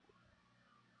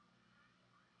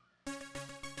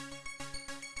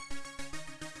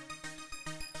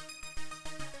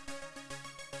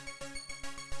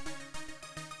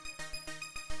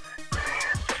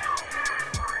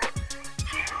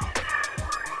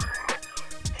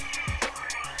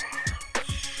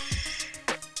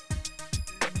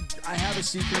I have a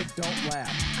secret. Don't laugh.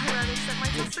 I'd rather set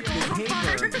my testicles on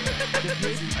fire.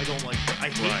 I don't like. I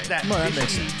hate that Well, that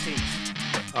makes fishy sense. taste.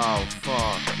 Oh,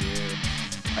 fuck, dude.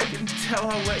 I can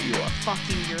tell how wet you are. Fuck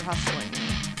you, you're hustling me.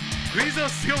 Please don't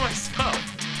steal my stuff.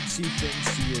 See things,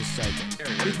 see your psychic.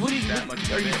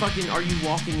 Are you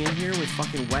walking in here with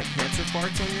fucking wet cancer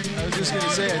farts on your I was just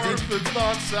gonna say, I think. It's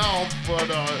not south, but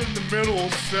in the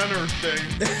middle center thing.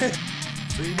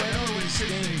 So you went on these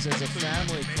things as a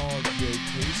family called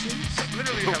vacations?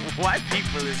 Literally, White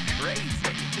people is crazy.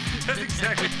 that's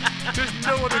exactly. There's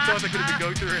no other thought that could have been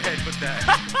going through her head but that.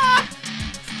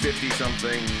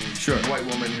 50-something white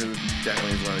woman who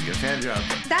definitely is allowed to get a hand job.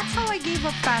 That's how I gave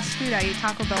up fast food. I ate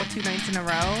Taco Bell 2 nights in a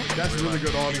row. That's really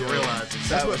good audio.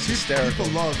 That's what people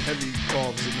love heavy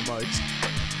calls in the mics.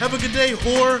 Have a good day,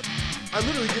 whore. I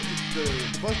literally give the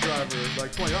bus driver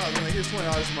like $20. I'm like, here's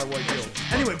 $20 for my white guilt.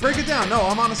 Anyway, break it down. No,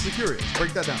 I'm honestly curious.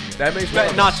 Break that down. That makes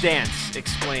me not dance.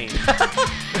 Explain. After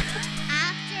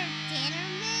dinner,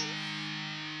 Min?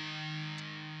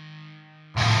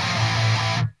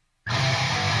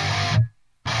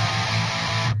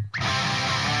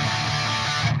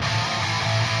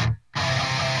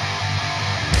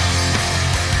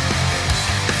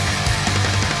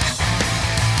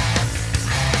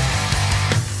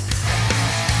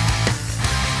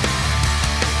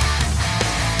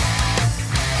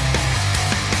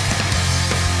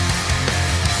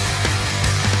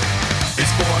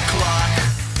 It's 4 o'clock,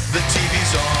 the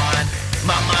TV's on.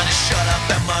 My mind is shut up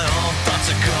and my own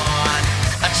thoughts are gone.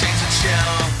 I changed the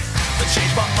channel, I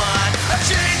changed my mind, I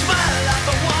changed my life,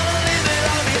 I wanna leave it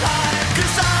all behind.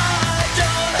 Cause I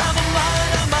don't have a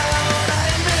mind of my own, I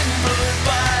am influenced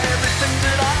by everything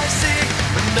that I see.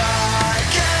 And I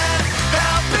can't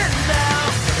help it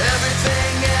now,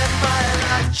 everything in my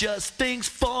life just thinks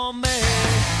for me.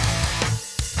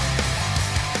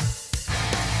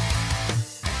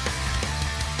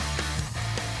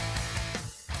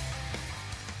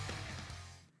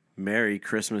 Merry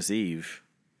Christmas Eve.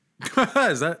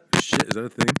 Is that a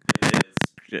thing?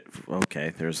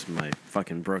 Okay, there's my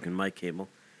fucking broken mic cable.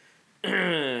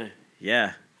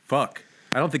 Yeah. Fuck.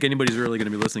 I don't think anybody's really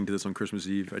going to be listening to this on Christmas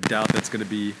Eve. I doubt that's going to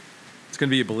be. It's going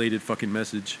to be a belated fucking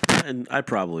message. And I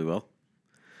probably will.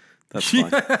 That's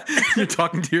fine. You're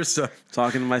talking to yourself.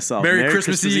 Talking to myself. Merry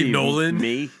Christmas Eve, Nolan.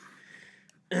 Me.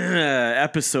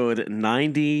 Episode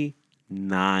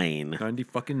 99. 90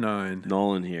 fucking 9.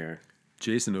 Nolan here.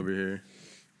 Jason over here.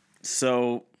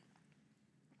 So,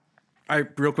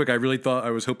 real quick, I really thought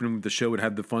I was hoping the show would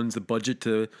have the funds, the budget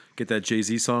to get that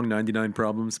Jay-Z song, 99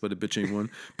 Problems, but a bitch ain't one.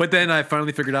 But then I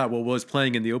finally figured out what was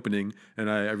playing in the opening,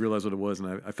 and I realized what it was,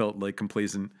 and I felt like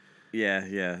complacent.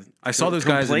 yeah. I saw those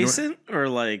guys. Complacent or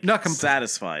like Not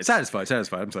satisfied? Satisfied.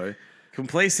 I'm sorry.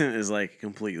 Complacent is like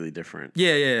completely different.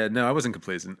 Yeah. No, I wasn't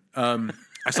complacent.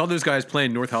 I saw those guys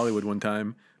playing North Hollywood one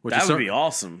time. That would be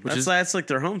awesome. That's like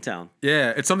their hometown.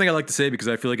 Yeah, it's something I like to say because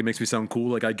I feel like it makes me sound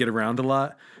cool. Like I get around a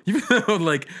lot, even though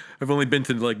like I've only been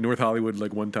to like North Hollywood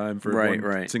like one time for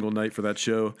one single night for that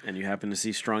show. And you happened to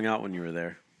see Strung Out when you were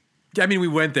there. Yeah, I mean we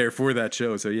went there for that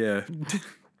show, so yeah.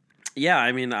 Yeah,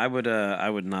 I mean I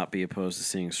would not be opposed to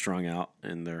seeing Strung Out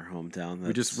in their hometown.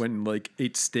 We just went and like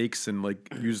ate steaks and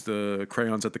like used the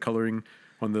crayons at the coloring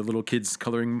on the little kids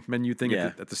coloring menu thing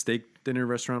at the steak dinner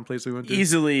restaurant place we went to.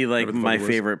 Easily like my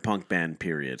favorite punk band,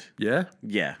 period. Yeah?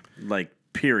 Yeah, like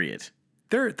period.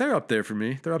 They're up there for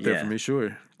me. They're up there for me,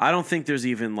 sure. I don't think there's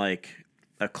even like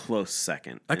a close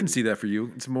second. I can see that for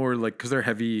you. It's more like because they're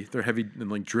heavy and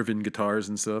like driven guitars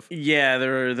and stuff. Yeah,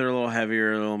 they're a little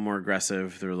heavier, a little more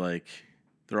aggressive.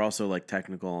 They're also like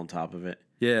technical on top of it.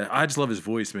 Yeah, I just love his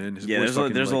voice, man. His voice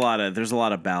there's a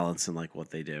lot of balance in like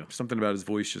what they do. Something about his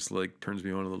voice just like turns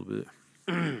me on a little bit.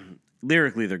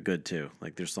 Lyrically, they're good too.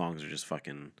 Like their songs are just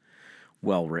fucking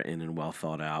well written and well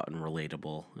thought out and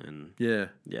relatable. And yeah,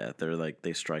 they're like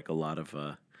they strike a lot of.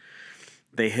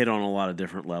 They hit on a lot of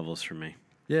different levels for me.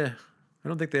 Yeah, I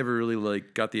don't think they ever really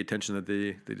like got the attention that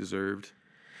they deserved.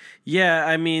 Yeah,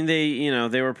 I mean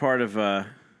they were part of.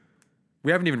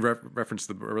 We haven't even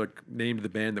referenced or like named the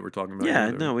band that we're talking about.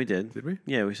 Yeah, no, we did. Did we?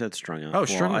 Yeah, we said Strung Out. Oh,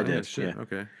 Strung Out. I did. Yeah, shit. Yeah.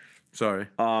 Okay. Sorry.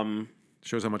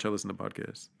 Shows how much I listen to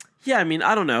podcasts. Yeah, I mean,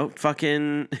 I don't know.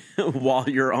 Fucking while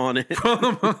you're on it.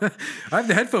 I have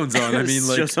the headphones on. I mean,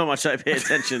 like. Shows how much I pay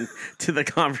attention to the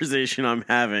conversation I'm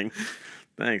having.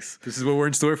 Thanks. This is what we're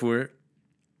in store for.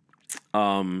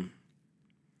 No,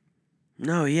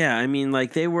 yeah. I mean,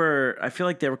 like I feel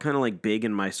like they were kind of like big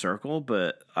in my circle,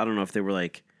 but I don't know if they were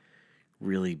like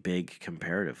really big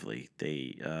comparatively.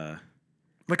 They,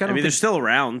 like, I mean, they're still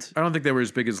around. I don't think they were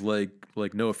as big as like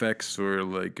NoFX or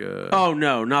like. Oh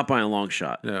no, not by a long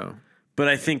shot. No, But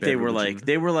I think they Bad were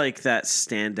Religion. like that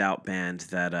standout band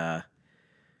that I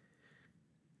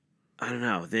don't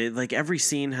know. They like every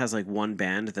scene has like one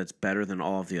band that's better than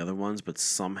all of the other ones, but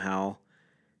somehow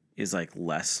is like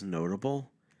less notable.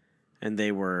 And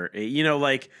they were,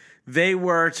 like they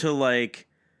were to like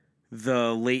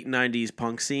the late 90s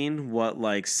punk scene what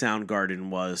like Soundgarden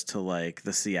was to like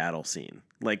the Seattle scene.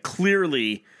 Like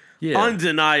clearly,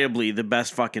 undeniably the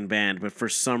best fucking band, but for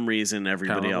some reason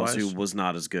everybody else who was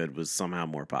not as good was somehow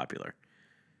more popular.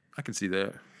 I can see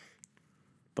that.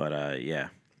 But yeah.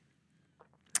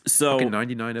 So fucking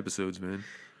 99 episodes, man.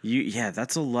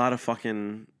 That's a lot of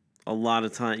time.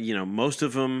 Most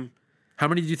of them. How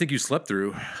many do you think you slept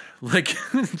through? Like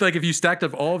if you stacked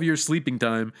up all of your sleeping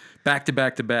time back to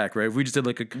back to back, right? If we just did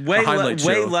like a highlight show.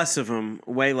 Way less of them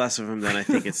than I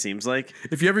think it seems like.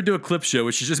 If you ever do a clip show,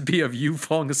 it should just be of you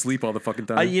falling asleep all the fucking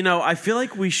time. I feel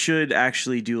like we should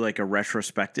actually do like a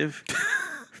retrospective.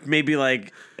 Maybe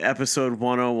like episode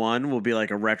 101 will be like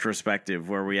a retrospective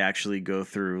where we actually go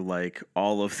through like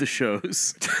all of the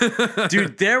shows.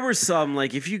 Dude, there were some,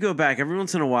 like, if you go back every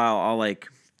once in a while,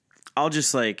 I'll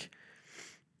just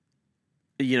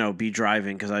be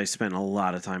driving because I spent a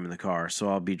lot of time in the car. So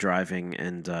I'll be driving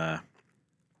and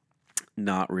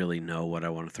not really know what I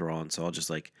want to throw on. So I'll just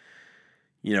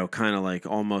kind of like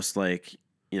almost like,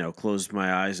 close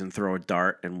my eyes and throw a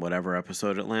dart and whatever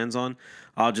episode it lands on.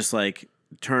 I'll just like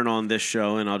turn on this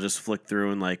show and I'll just flick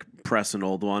through and like press an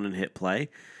old one and hit play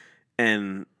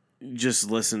and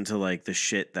just listen to like the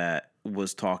shit that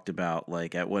was talked about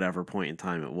like at whatever point in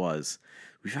time it was.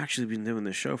 We've actually been doing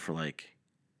this show for like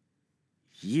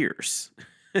years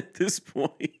at this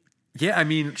point. Yeah, I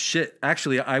mean, shit.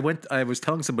 Actually, I was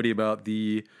telling somebody about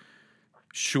the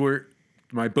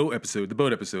boat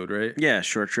episode, right? Yeah,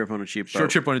 short trip on a cheap boat. Short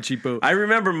trip on a cheap boat. I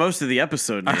remember most of the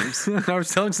episode names. I was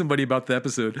telling somebody about the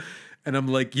episode, and I'm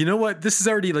like, you know what? This is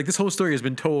already like this whole story has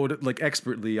been told like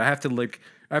expertly. I have to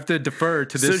defer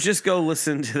to this. So just go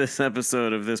listen to this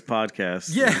episode of this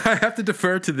podcast. Yeah, I have to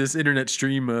defer to this internet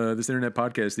stream, this internet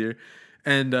podcast here,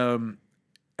 and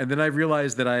then I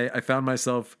realized that I found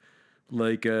myself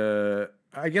like I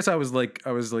guess I was kind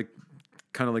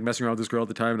of like messing around with this girl at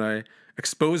the time, and I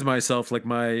exposed myself like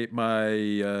my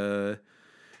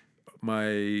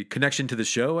connection to the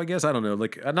show. I guess I don't know,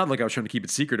 like not like I was trying to keep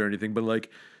it secret or anything, but like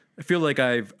I feel like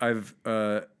I've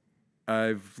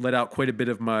let out quite a bit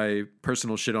of my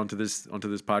personal shit onto this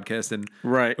podcast and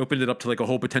opened it up to like a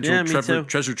whole potential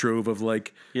treasure trove of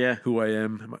like who I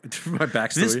am, my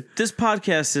backstory. This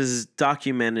podcast has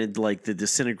documented like the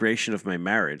disintegration of my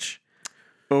marriage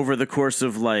over the course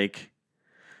of like.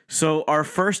 So our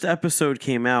first episode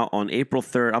came out on April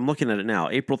 3rd. I'm looking at it now.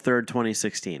 April 3rd,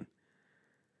 2016.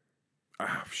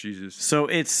 Oh, Jesus. So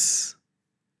it's.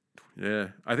 Yeah.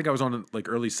 I think I was on like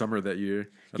early summer that year.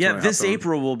 That's this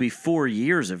April will be 4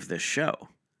 years of this show,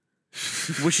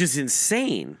 which is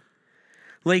insane.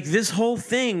 Like this whole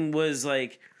thing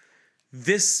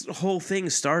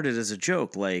started as a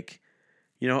joke. Like,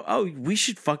 we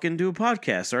should fucking do a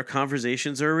podcast. Our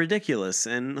conversations are ridiculous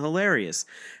and hilarious.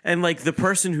 And like the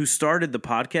person who started the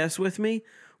podcast with me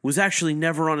was actually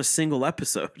never on a single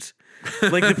episode.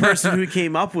 Like the person who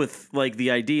came up with like the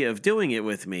idea of doing it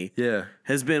with me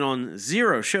has been on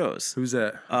 0 shows. Who's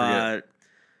that?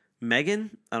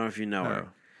 Megan? I don't know if you know her.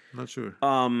 I'm not sure.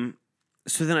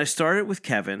 So then I started with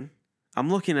Kevin.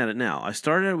 I'm looking at it now. I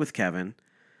started with Kevin.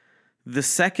 The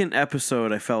second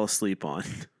episode I fell asleep on.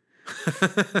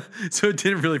 So it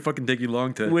didn't really fucking take you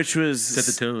long to which was set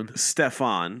the tone.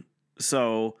 Stefan.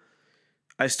 So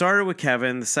I started with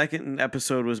Kevin. The second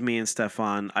episode was me and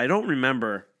Stefan. I don't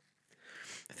remember.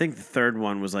 I think the third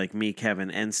one was like me, Kevin,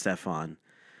 and Stefan.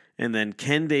 And then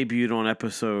Ken debuted on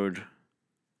episode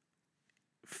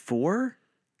 4.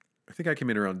 I think I came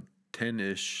in around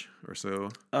 10-ish or so.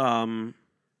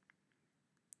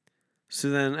 So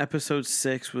then episode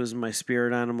 6 was my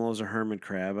spirit animal as a hermit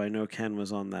crab. I know Ken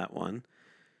was on that one.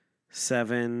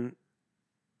 7,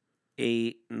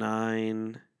 8,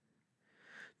 9.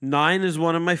 9 is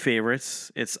one of my favorites.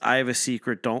 It's I Have a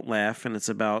Secret, Don't Laugh, and it's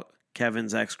about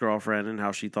Kevin's ex-girlfriend and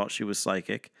how she thought she was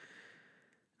psychic.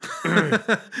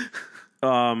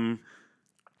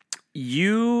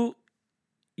 You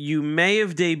may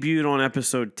have debuted on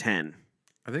episode 10.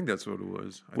 I think that's what it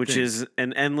was. Which is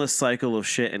an endless cycle of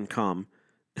shit and cum.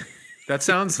 That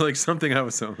sounds like something I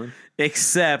was on.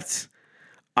 Except,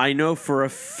 I know for a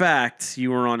fact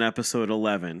you were on episode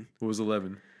 11. What was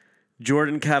 11?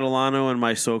 Jordan Catalano and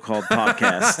My So-Called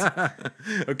Podcast.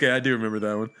 Okay, I do remember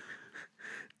that one.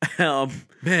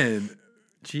 Man,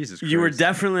 Jesus Christ. You were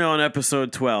definitely on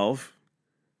episode 12,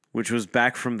 which was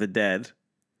Back from the Dead.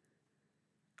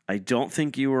 I don't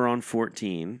think you were on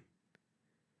 14.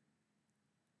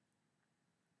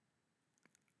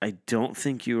 I don't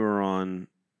think you were on...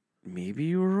 Maybe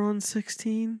you were on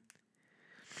 16?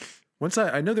 Once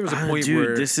I know there was a point dude,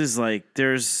 where... this is like...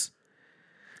 There's...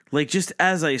 Like, just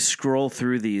as I scroll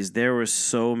through these, there was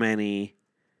so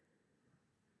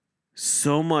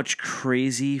much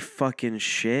crazy fucking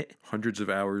shit. Hundreds of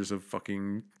hours of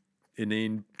fucking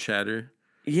inane chatter.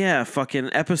 Yeah, fucking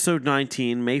episode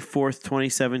 19, May 4th,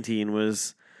 2017,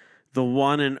 was the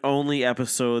one and only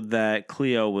episode that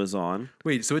Cleo was on.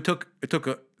 Wait, so it took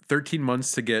 13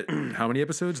 months to get how many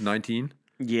episodes? 19?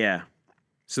 Yeah.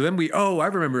 So then I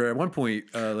remember at one point,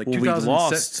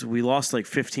 we lost like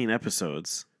 15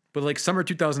 episodes. But like summer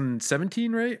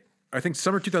 2017, right? I think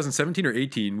summer 2017 or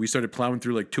 18, we started plowing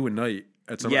through like 2 a night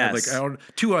at some like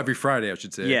 2 every Friday, I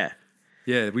should say. Yeah.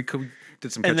 Yeah, we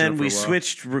did some catching and then up for we a while.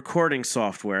 switched recording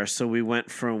software, so we went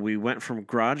from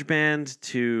GarageBand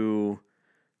to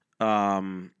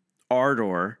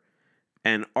Ardor,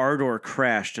 and Ardor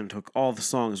crashed and took all the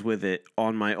songs with it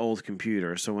on my old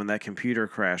computer. So when that computer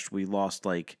crashed, we lost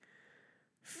like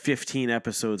 15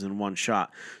 episodes in one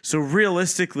shot. So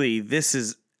realistically, this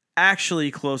is actually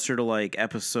closer to like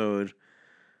episode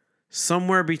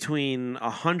somewhere between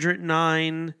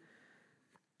 109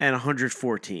 and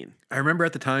 114. I remember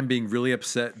at the time being really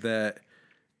upset that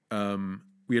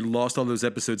we had lost all those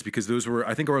episodes because those were,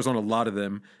 I think I was on a lot of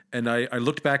them. And I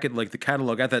looked back at like the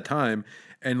catalog at that time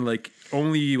and like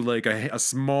only like a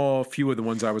small few of the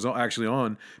ones I was actually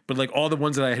on, but like all the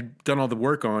ones that I had done all the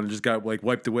work on just got like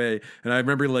wiped away. And I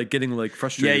remember like getting like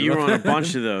frustrated. Yeah, you were on a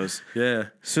bunch of those. Yeah.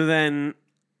 So then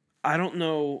I don't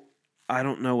know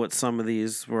what some of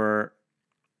these were.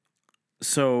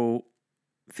 So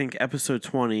I think episode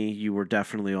 20 you were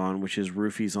definitely on, which is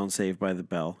Roofies on Saved by the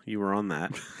Bell. You were on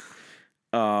that.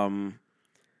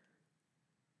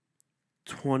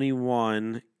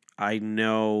 21 I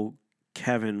know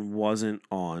Kevin wasn't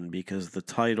on because the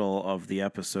title of the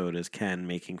episode is Ken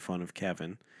making fun of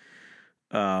Kevin.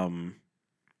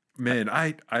 Man,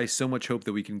 I so much hope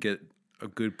that we can get a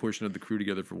good portion of the crew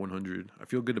together for 100. I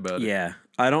feel good about it. Yeah.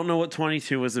 I don't know what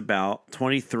 22 was about.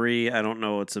 23, I don't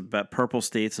know. It's about Purple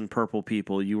States and Purple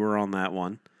People. You were on that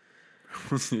one.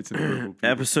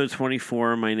 Episode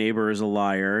 24, My Neighbor is a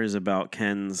Liar, is about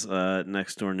Ken's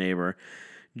next door neighbor.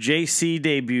 JC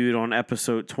debuted on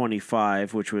episode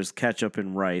 25, which was Ketchup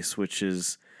and Rice, which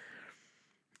is...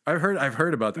 I've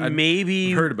heard about that.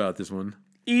 Maybe... I've heard about this one.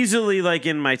 Easily like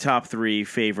in my top 3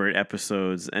 favorite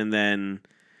episodes. And then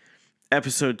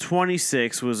episode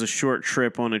 26 was A Short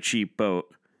Trip on a Cheap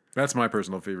Boat. That's my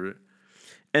personal favorite.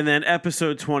 And then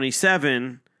episode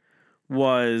 27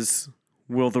 was...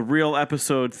 Will the real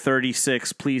episode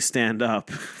 36 please stand up?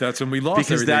 That's when we lost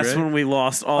because that's when we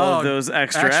lost all of those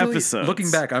extra episodes. Looking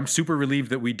back, I'm super relieved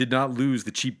that we did not lose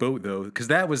the cheap boat though, because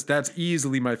that's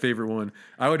easily my favorite one.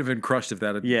 I would have been crushed if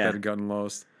that had gotten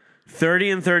lost.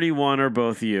 30 and 31 are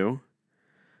both you.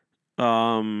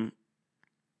 Yeah,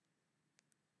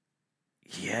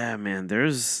 man.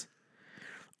 There's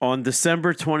on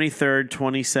December 23rd,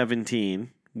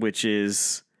 2017, which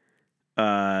is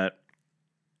 2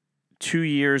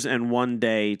 years and 1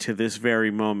 day to this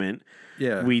very moment.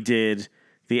 Yeah. We did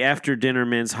the After Dinner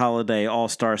Men's Holiday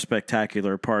All-Star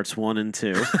Spectacular Parts 1 and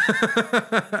 2.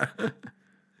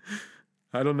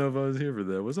 I don't know if I was here for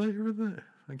that. Was I here for that?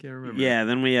 I can't remember. Yeah,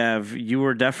 then we have, you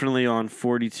were definitely on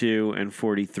 42 and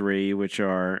 43, which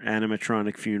are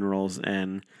animatronic funerals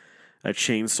and a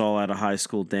chainsaw at a high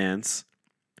school dance.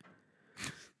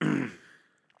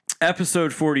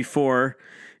 Episode 44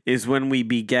 is when we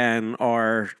began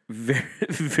our very,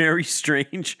 very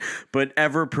strange but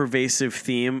ever-pervasive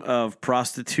theme of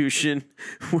prostitution,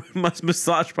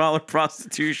 massage parlor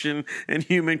prostitution, and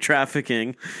human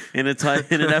trafficking in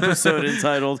an episode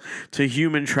entitled "To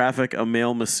Human Traffic a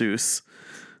Male Masseuse."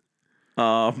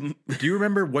 Do you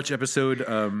remember which episode?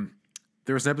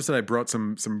 There was an episode I brought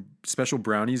some special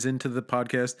brownies into the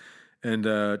podcast, and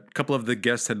a couple of the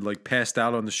guests had like passed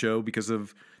out on the show because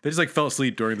of they just like fell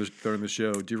asleep during the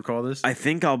show. Do you recall this? I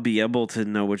think I'll be able to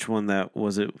know which one that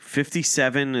was. It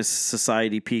 57 is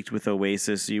Society Peaked with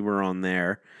Oasis. You were on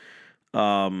there.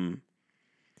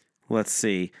 Let's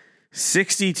see.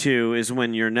 62 is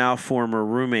when your now former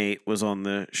roommate was on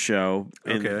the show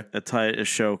in a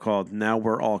show called Now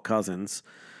We're All Cousins,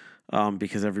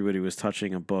 because everybody was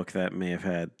touching a book that may have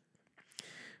had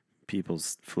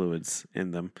people's fluids in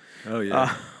them. Oh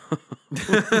yeah.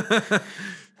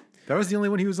 That was the only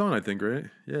one he was on, I think, right?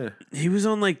 Yeah. He was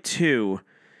on like 2.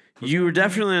 You were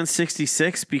definitely on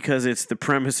 66 because it's the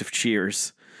premise of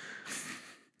Cheers.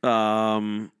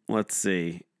 Let's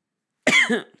see.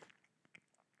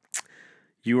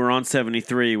 You were on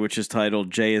 73, which is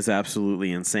titled Jay is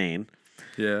Absolutely Insane.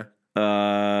 Yeah.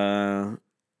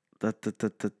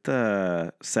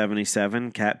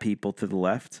 77, Cat People to the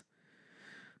Left.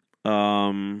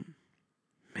 Man.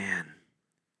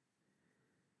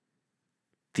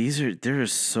 There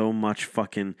is so much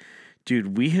fucking...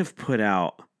 Dude, we have put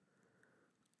out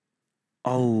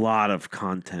a lot of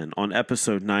content. On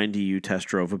episode 90, you test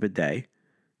drove a bidet.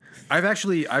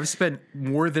 I've spent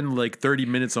more than like 30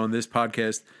 minutes on this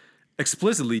podcast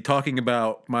explicitly talking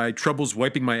about my troubles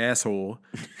wiping my asshole.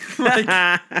 Like,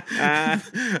 I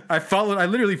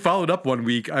literally followed up one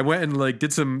week. I went and like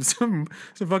did some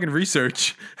fucking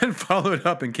research and followed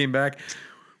up and came back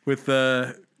with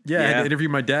I had to interview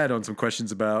my dad on some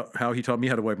questions about how he taught me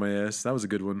how to wipe my ass. That was a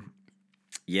good one.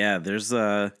 Yeah, there's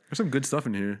some good stuff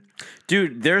in here.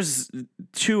 Dude, there's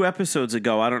 2 episodes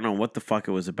ago, I don't know what the fuck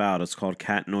it was about. It's called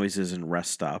Cat Noises and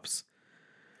Rest Stops.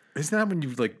 Isn't that when you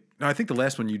like... No, I think the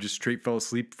last one you just straight fell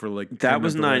asleep for like... That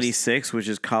was 96, which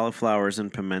is Cauliflowers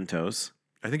and Pimentos.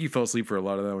 I think you fell asleep for a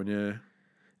lot of that one, yeah.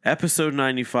 Episode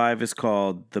 95 is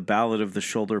called The Ballad of the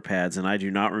Shoulder Pads, and I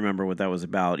do not remember what that was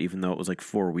about, even though it was like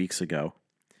 4 weeks ago.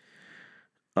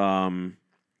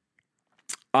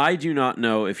 I do not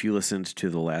know if you listened to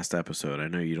the last episode. I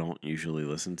know you don't usually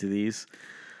listen to these.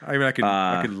 I mean, I could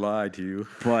lie to you.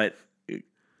 But,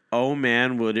 oh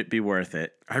man, would it be worth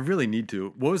it? I really need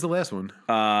to. What was the last one?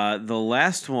 The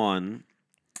last one,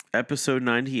 episode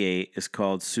 98, is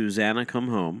called Susanna Come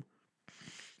Home.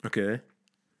 Okay.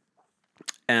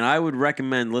 And I would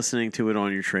recommend listening to it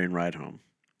on your train ride home.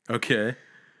 Okay.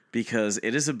 Because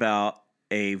it is about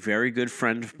a very good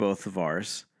friend of both of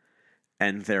ours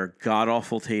and their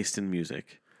god-awful taste in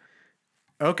music.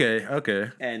 Okay.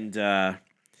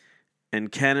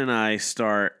 And Ken and I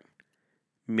start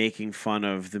making fun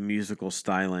of the musical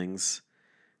stylings,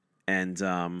 and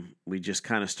we just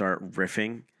kind of start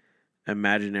riffing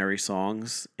imaginary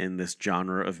songs in this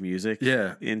genre of music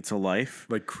into life.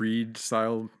 Like Creed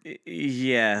style?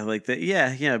 Yeah, like that.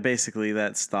 Yeah, basically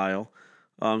that style.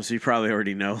 So you probably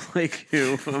already know like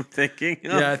who I'm thinking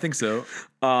of. Yeah, I think so.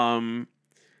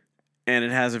 And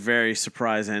it has a very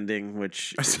surprise ending,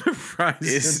 which is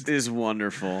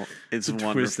wonderful. It's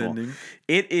wonderful. Twist ending.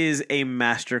 It is a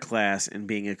masterclass in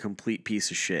being a complete piece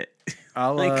of shit.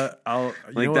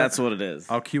 That's what it is.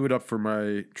 I'll cue it up for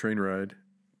my train ride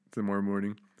tomorrow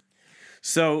morning.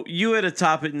 So you had a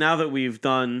topic now that we've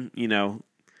done,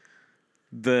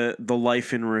 the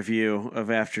life in review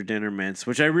of After Dinner Mints,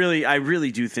 which I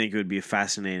really do think it would be a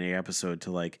fascinating episode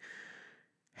to like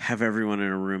have everyone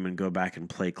in a room and go back and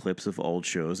play clips of old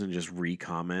shows and just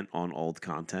re-comment on old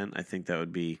content. I think that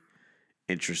would be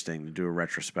interesting to do a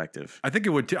retrospective. I think it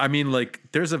would too. I mean, like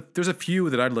there's a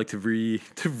few that I'd like to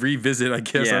revisit, I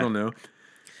guess. Yeah. I don't know.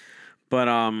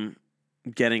 But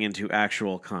getting into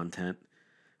actual content,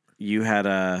 you had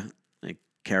a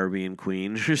Caribbean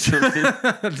Queen or something.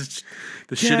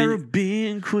 the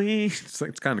Caribbean Queen.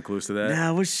 It's kind of close to that.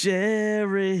 Now we're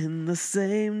sharing the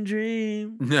same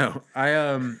dream. No,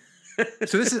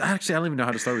 so this is actually I don't even know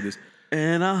how to start with this.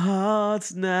 And our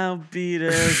hearts now beat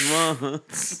as one.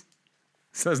 This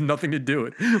has nothing to do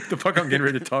with what the fuck I'm getting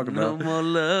ready to talk about. No more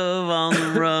love on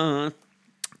the run.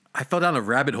 I fell down a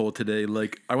rabbit hole today.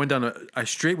 Like I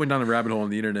straight went down a rabbit hole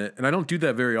on the internet, and I don't do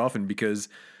that very often because.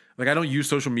 Like I don't use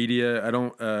social media. I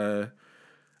don't go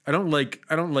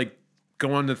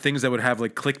on to things that would have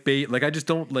like clickbait. Like I just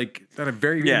don't like that. I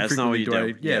very infrequently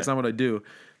do. It's not what I do.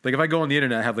 Like if I go on the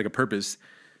internet, I have like a purpose.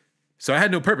 So I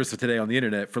had no purpose for today on the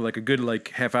internet for like a good like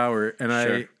half hour, and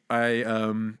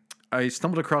I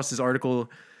stumbled across this article,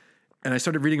 and I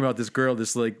started reading about this girl, the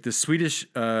Swedish.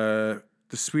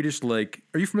 Like,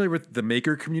 are you familiar with the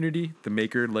maker community? The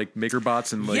maker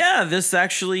bots and like. Yeah, this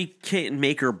actually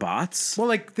maker bots. Well,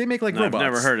 like they make like robots. I've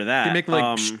never heard of that. They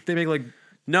make like.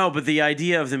 No, but the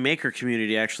idea of the maker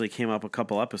community actually came up a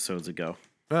couple episodes ago.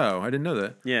 Oh, I didn't know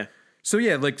that. Yeah. So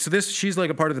yeah, she's like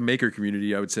a part of the maker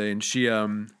community, I would say, and she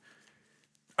I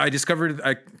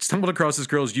stumbled across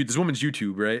this woman's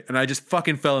YouTube, right? And I just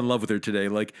fucking fell in love with her today.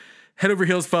 Like head over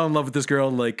heels fell in love with this girl.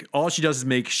 Like all she does is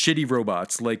make shitty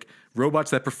robots, like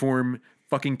robots that perform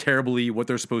fucking terribly what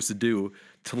they're supposed to do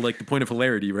to like the point of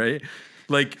hilarity, right?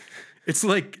 Like it's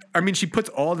like she puts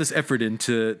all this effort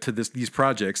into these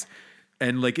projects,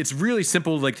 and like it's really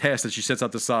simple like tasks that she sets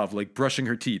out to solve, like brushing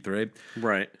her teeth, right?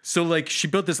 Right. So like she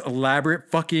built this elaborate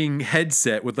fucking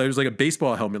headset with it was like a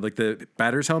baseball helmet, like the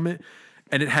batter's helmet,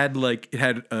 and it had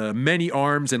many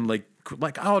arms and like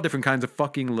all different kinds of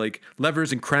fucking like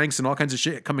levers and cranks and all kinds of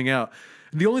shit coming out.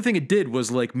 And the only thing it did was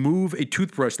like move a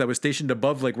toothbrush that was stationed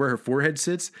above like where her forehead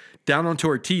sits down onto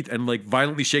her teeth and like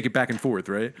violently shake it back and forth,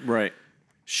 right? Right.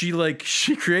 she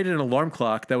created an alarm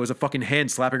clock that was a fucking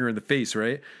hand slapping her in the face,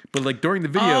 right? But like during the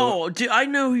video, I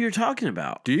know who you're talking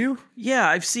about. Do you? Yeah,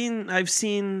 I've seen this.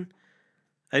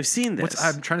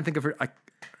 I'm trying to think of her.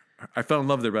 I fell in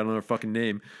love with her, but I don't know her fucking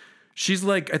name. She's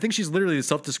like, I think she's literally the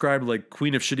self-described like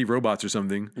queen of shitty robots or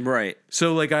something. Right.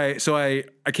 So like I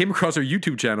came across her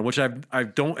YouTube channel, which I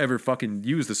don't ever fucking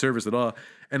use the service at all.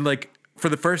 And like for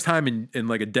the first time in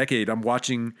like a decade, I'm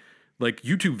watching like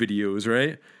YouTube videos,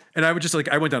 right? And I would just like,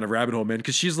 I went down a rabbit hole, man,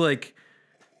 because she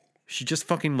just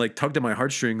fucking like tugged at my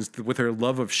heartstrings with her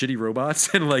love of shitty robots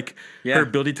and like her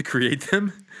ability to create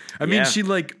them. I mean, she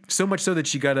like so much so that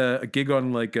she got a gig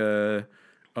on like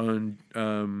on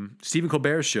Stephen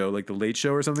Colbert's show, like the Late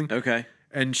Show or something. Okay.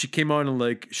 And she came on and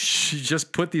like she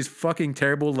just put these fucking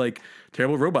terrible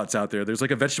robots out there. There's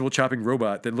like a vegetable chopping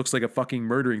robot that looks like a fucking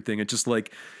murdering thing. It's just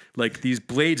like these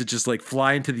blades that just like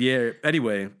fly into the air.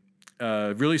 Anyway,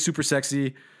 really super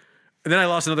sexy. And then I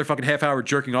lost another fucking half hour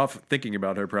jerking off thinking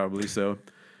about her probably. So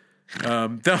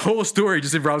the whole story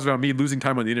just revolves around me losing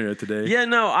time on the internet today. Yeah,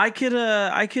 no, I do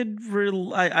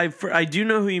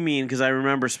know who you mean because I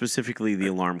remember specifically the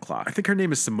alarm clock. I think her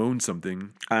name is Simone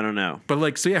something. I don't know. But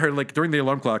like, so yeah, her like during the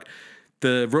alarm clock,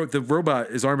 the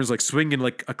robot, his arm is like swinging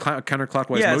like a counterclockwise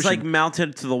motion. Yeah, it's like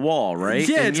mounted to the wall, right?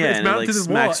 Yeah, it's mounted to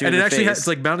the wall. And it actually has, it's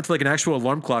like mounted to like an actual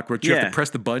alarm clock where you have to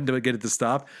press the button to get it to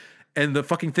stop. And the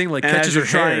fucking thing like catches her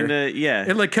hair.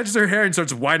 It like catches her hair and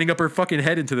starts winding up her fucking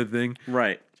head into the thing.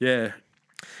 Right. Yeah.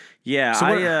 Yeah. So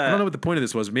I don't know what the point of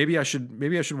this was. Maybe I should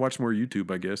watch more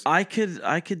YouTube, I guess. I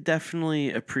could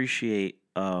definitely appreciate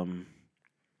I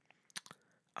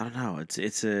don't know.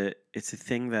 It's a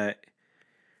thing that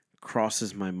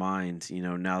crosses my mind, you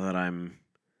know, now that I'm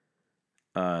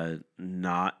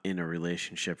not in a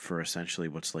relationship for essentially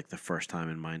what's like the first time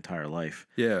in my entire life.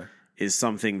 Yeah. Is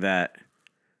something that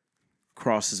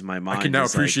crosses my mind. I can now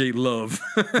appreciate love.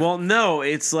 Well, no,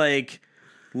 it's like,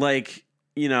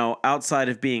 you know, outside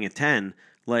of being a 10,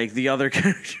 like the other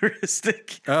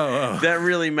characteristic that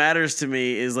really matters to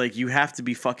me is like you have to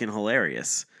be fucking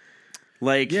hilarious.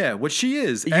 Like, yeah, what she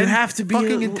is. You have to be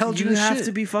fucking intelligent. You have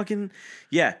to be fucking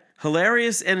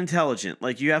hilarious and intelligent.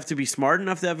 Like you have to be smart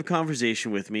enough to have a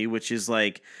conversation with me, which is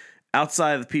like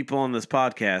outside of the people on this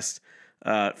podcast,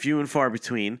 few and far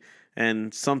between.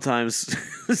 And sometimes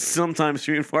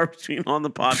few and far between on the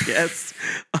podcast,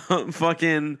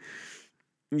 fucking,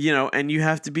 you know, and you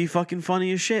have to be fucking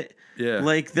funny as shit. Yeah,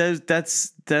 like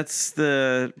that's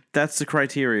the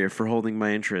criteria for holding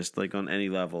my interest, like on any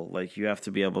level. Like you have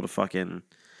to be able to fucking,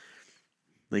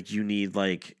 like you need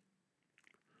like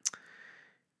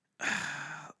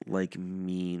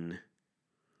mean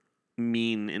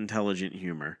intelligent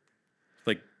humor.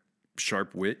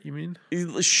 Sharp wit, you mean?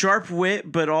 Sharp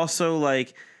wit, but also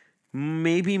like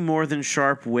maybe more than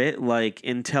sharp wit, like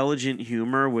intelligent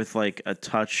humor with like a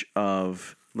touch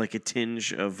of like a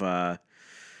tinge of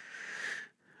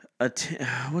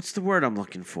what's the word I'm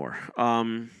looking for?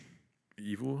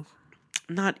 Evil?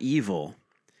 Not evil,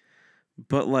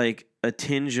 but like a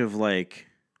tinge of like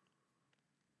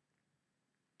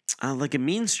a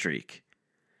mean streak.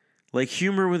 Like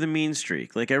humor with a mean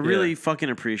streak. Like I really fucking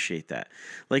appreciate that.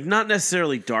 Like not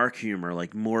necessarily dark humor,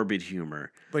 like morbid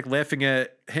humor. Like laughing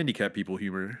at handicapped people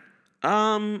humor.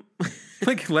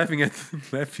 Like laughing.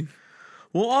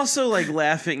 Well, also like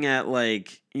laughing at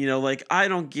like, you know, like I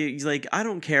don't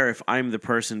care if I'm the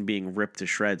person being ripped to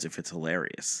shreds if it's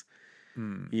hilarious.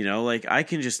 You know, like I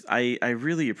can just I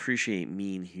really appreciate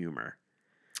mean humor.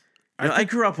 I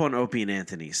grew up on Opie and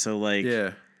Anthony, so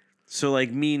like So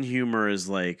like mean humor is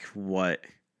like what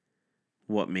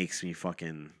makes me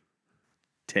fucking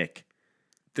tick.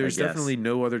 There's definitely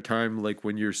no other time like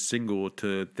when you're single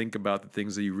to think about the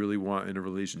things that you really want in a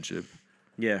relationship.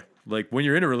 Yeah. Like when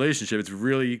you're in a relationship, it's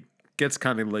really gets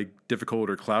kind of like difficult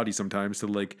or cloudy sometimes to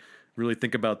like really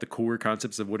think about the core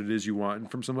concepts of what it is you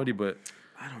want from somebody. But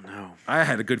I don't know. I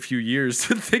had a good few years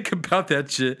to think about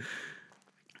that shit.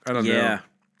 I don't know.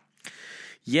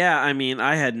 Yeah, I mean,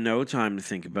 I had no time to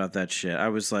think about that shit. I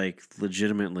was like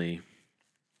legitimately...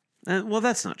 well,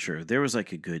 that's not true. There was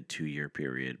like a good 2-year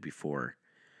period before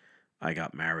I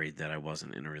got married that I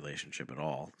wasn't in a relationship at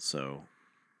all. So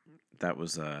that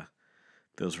was...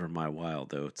 those were my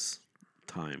wild oats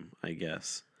time, I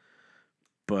guess.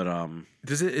 But...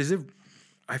 is it...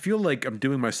 I feel like I'm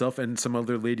doing myself and some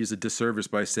other ladies a disservice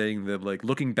by saying that, like,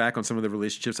 looking back on some of the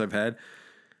relationships I've had,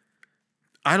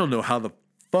 I don't know how the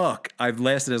fuck I've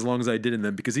lasted as long as I did in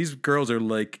them, because these girls are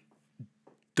like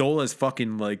dull as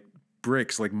fucking like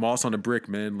bricks, like moss on a brick,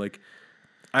 man. Like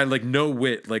I like no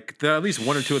wit. Like there are at least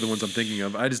one or two of the ones I'm thinking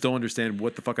of. I just don't understand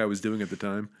what the fuck I was doing at the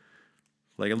time.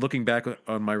 Like looking back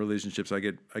on my relationships, I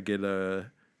get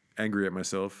angry at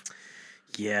myself.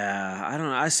 Yeah, I don't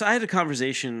know. I had a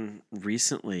conversation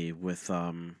recently with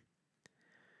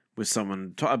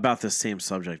someone about the same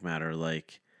subject matter,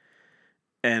 like,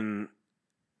 and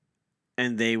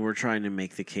they were trying to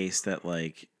make the case that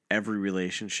like every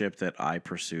relationship that I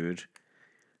pursued,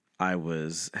 I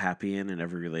was happy in, and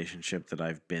every relationship that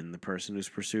I've been the person who's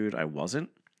pursued, I wasn't.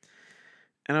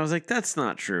 And I was like, that's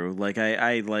not true. Like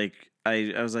I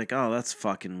was like, oh, that's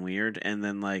fucking weird. And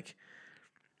then like,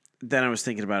 then I was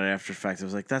thinking about it after the fact. I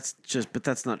was like, but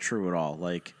that's not true at all.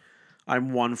 Like,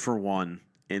 I'm 1 for 1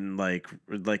 in like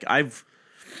I've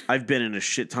been in a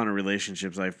shit ton of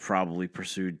relationships. I've probably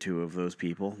pursued 2 of those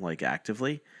people like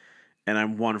actively, and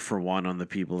I'm 1 for 1 on the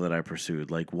people that I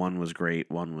pursued. Like, one was great,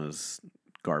 one was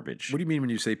garbage. What do you mean when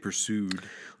you say pursued?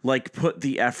 Like, put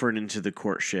the effort into the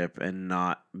courtship and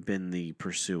not been the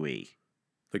pursuee.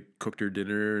 Like cooked her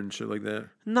dinner and shit like that?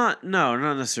 Not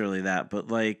necessarily that, but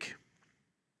like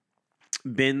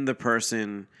been the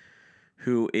person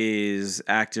who is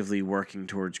actively working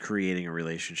towards creating a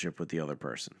relationship with the other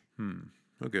person.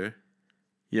 Okay.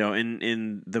 You know,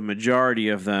 in the majority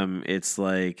of them, it's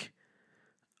like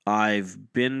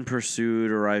I've been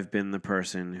pursued, or I've been the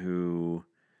person who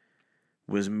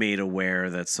was made aware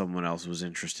that someone else was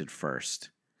interested first.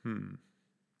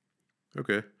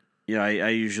 Okay. Yeah, I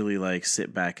usually like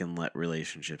sit back and let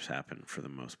relationships happen for the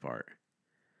most part,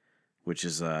 which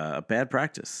is a bad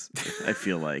practice, I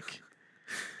feel like.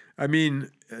 I mean,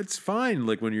 it's fine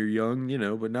like when you're young, you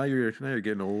know, but now you're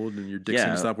getting old and your dick's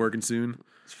gonna stop working soon.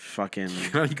 It's fucking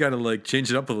you gotta like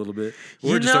change it up a little bit.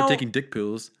 Or just start taking dick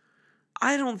pills.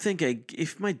 I don't think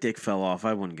if my dick fell off,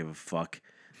 I wouldn't give a fuck.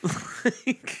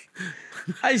 Like,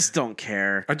 I just don't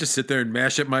care. I just sit there and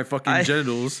mash up my fucking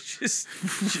genitals. Just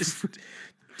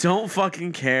don't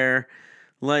fucking care.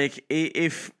 Like,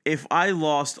 if I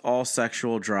lost all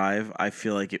sexual drive, I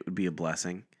feel like it would be a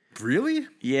blessing. Really?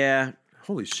 Yeah.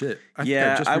 Holy shit. I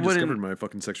just rediscovered my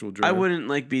fucking sexual drive. I wouldn't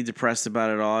like be depressed about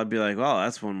it all. I'd be like, well,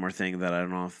 that's one more thing that I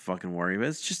don't have to fucking worry about.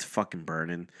 It's just a fucking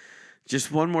burden.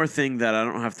 Just one more thing that I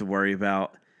don't have to worry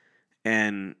about.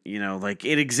 And, you know, like,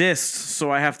 it exists,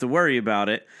 so I have to worry about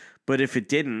it. But if it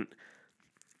didn't,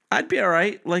 I'd be all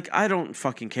right. Like, I don't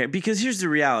fucking care. Because here's the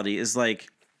reality is, like,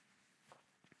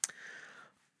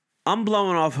 I'm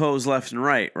blowing off hoes left and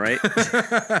right? Like,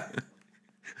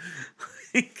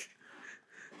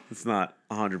 it's not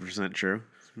 100% true.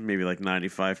 It's maybe like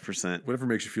 95%. Whatever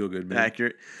makes you feel good, man.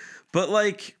 Accurate. But,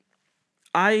 like,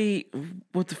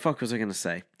 what the fuck was I going to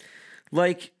say?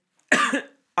 Like,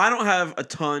 I don't have a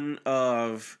ton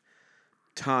of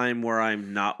time where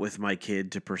I'm not with my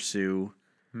kid to pursue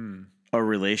a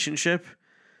relationship.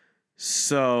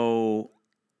 So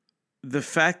the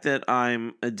fact that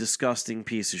I'm a disgusting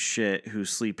piece of shit who's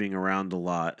sleeping around a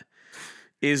lot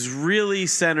is really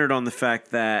centered on the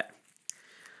fact that,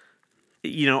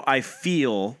 you know, I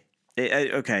feel...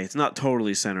 Okay, it's not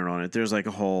totally centered on it. There's like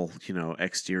a whole, you know,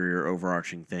 exterior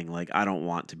overarching thing. Like, I don't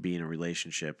want to be in a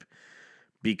relationship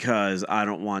because I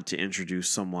don't want to introduce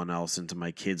someone else into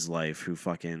my kid's life who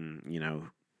fucking, you know,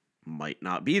 might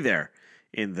not be there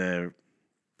in the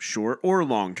short or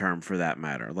long term for that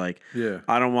matter. Like,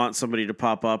 I don't want somebody to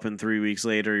pop up and 3 weeks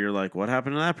later you're like, what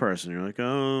happened to that person? You're like, oh,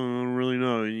 I don't really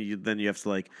know. And then you have to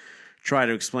like try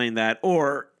to explain that,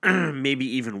 or maybe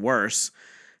even worse,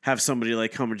 have somebody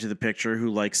like come into the picture who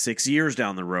like 6 years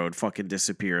down the road fucking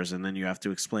disappears, and then you have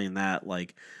to explain that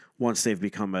like once they've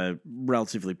become a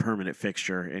relatively permanent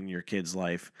fixture in your kid's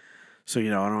life. So, you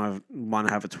know, I don't want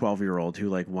to have a 12-year-old who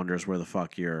like wonders where the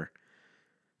fuck your,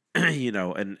 you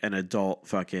know, an adult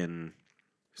fucking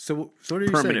so what are you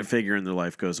permanent saying? figure in their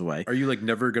life goes away. Are you like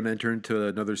never going to enter into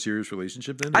another serious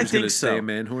relationship then? I think so. Stay a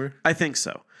man whore? I think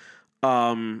so.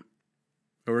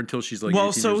 Or until she's like, well,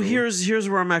 18 so years old? here's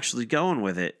where I'm actually going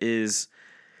with it is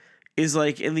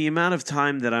like in the amount of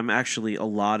time that I'm actually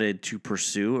allotted to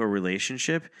pursue a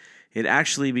relationship, it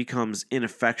actually becomes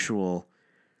ineffectual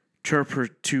to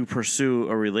pursue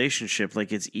a relationship.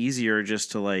 Like, it's easier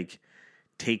just to like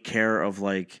take care of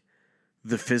like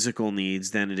the physical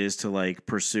needs than it is to like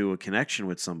pursue a connection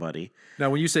with somebody. Now,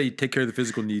 when you say take care of the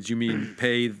physical needs, you mean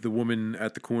pay the woman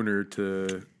at the corner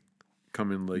to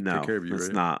come and like take care of you, that's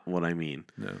right? not what I mean.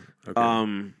 No.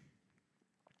 Okay.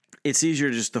 It's easier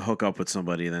just to hook up with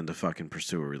somebody than to fucking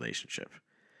pursue a relationship.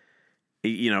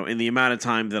 You know, in the amount of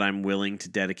time that I'm willing to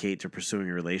dedicate to pursuing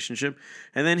a relationship.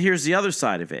 And then here's the other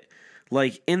side of it.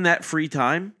 Like, in that free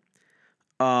time,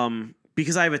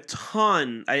 because I have a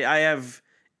ton, I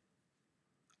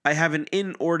have an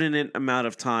inordinate amount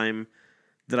of time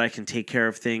that I can take care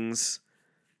of things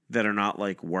that are not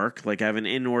like work. Like I have an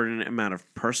inordinate amount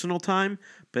of personal time,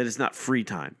 but it's not free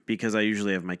time because I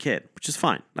usually have my kid, which is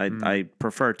fine. I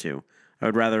prefer to. I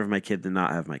would rather have my kid than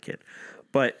not have my kid.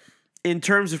 But in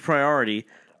terms of priority,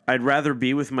 I'd rather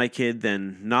be with my kid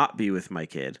than not be with my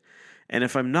kid. And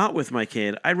if I'm not with my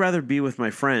kid, I'd rather be with my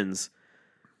friends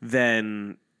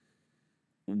than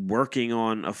working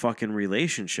on a fucking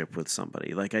relationship with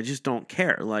somebody. Like, I just don't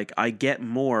care. Like, I get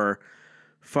more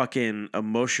fucking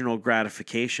emotional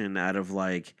gratification out of,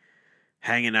 like,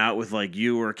 hanging out with, like,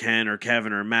 you or Ken or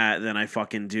Kevin or Matt than I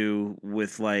fucking do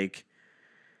with, like,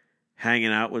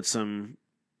 hanging out with some...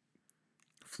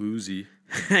 Floozy.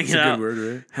 That's a good word,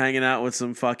 right? Hanging out with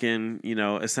some fucking, you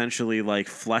know, essentially, like,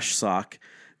 flesh sock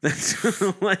that's,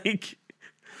 like,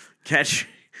 catch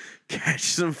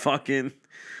some fucking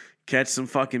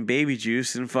baby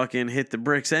juice and fucking hit the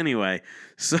bricks anyway.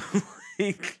 So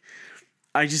like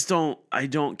I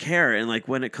don't care. And like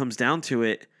when it comes down to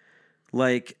it,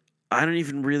 like I don't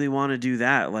even really want to do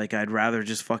that. Like I'd rather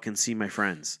just fucking see my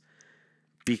friends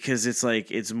because it's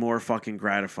like it's more fucking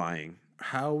gratifying.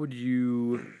 How would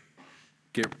you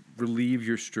relieve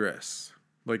your stress?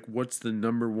 Like what's the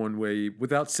number one way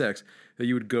without sex that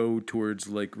you would go towards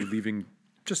like relieving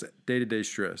just day-to-day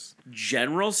stress?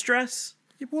 General stress?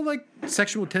 Yeah, well, like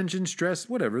sexual tension, stress,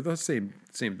 whatever. The same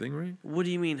thing, right? What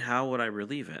do you mean, how would I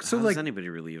relieve it? So, how like, does anybody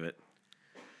relieve it?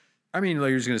 I mean, like,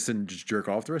 you're just going to sit and just jerk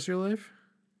off the rest of your life?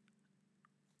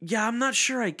 Yeah, I'm not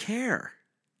sure I care.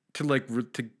 To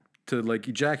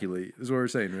ejaculate, is what we're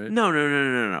saying, right?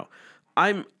 No.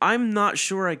 I'm not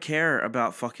sure I care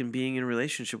about fucking being in a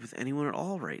relationship with anyone at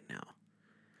all right now.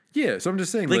 Yeah, so I'm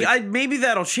just saying, like maybe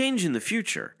that'll change in the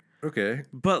future. Okay.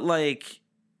 But, like,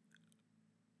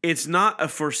 it's not a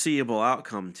foreseeable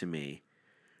outcome to me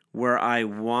where I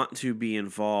want to be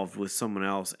involved with someone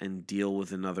else and deal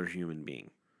with another human being.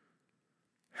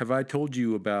 Have I told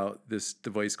you about this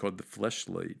device called the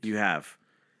Fleshlight? You have.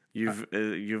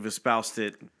 You've espoused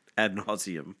it ad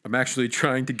nauseum. I'm actually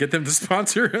trying to get them to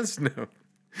sponsor us. No.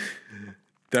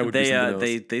 That would be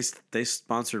something else. They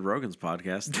sponsored Rogan's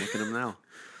podcast. Look at them now.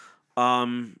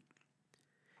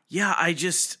 Yeah, I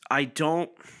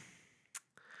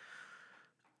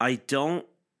don't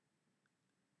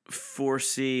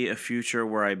foresee a future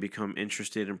where I become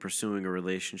interested in pursuing a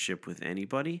relationship with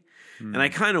anybody. And I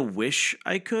kind of wish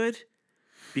I could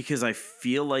because I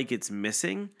feel like it's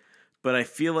missing, but I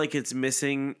feel like it's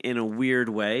missing in a weird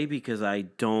way because I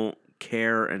don't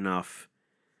care enough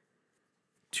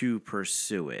to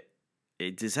pursue it.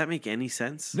 Does that make any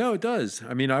sense? No, it does.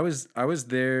 I mean, I was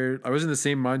there. I was in the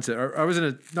same mindset. Or I was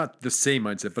in not the same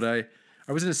mindset, but I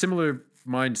was in a similar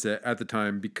mindset at the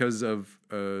time because of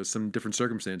some different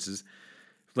circumstances.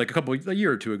 Like a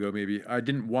year or two ago, maybe I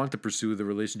didn't want to pursue the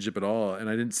relationship at all, and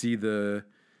I didn't see the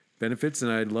benefits. And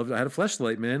I had a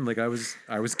fleshlight, man. Like I was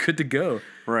good to go.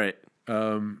 Right.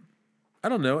 I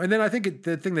don't know. And then I think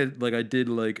the thing that like I did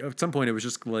like at some point it was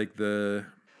just like I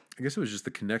guess it was just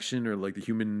the connection or like the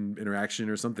human interaction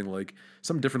or something, like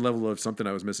some different level of something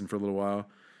I was missing for a little while.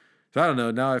 So I don't know.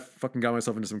 Now I fucking got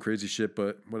myself into some crazy shit,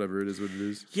 but whatever, it is what it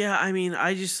is. Yeah, I mean,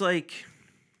 I just like...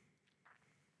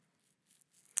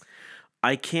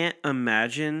 I can't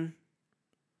imagine...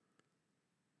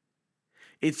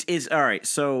 It's all right,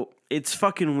 so it's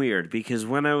fucking weird because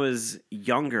when I was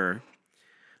younger,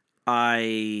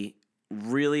 I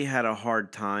really had a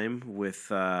hard time with...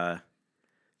 the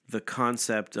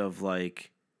concept of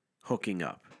like hooking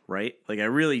up, right? Like I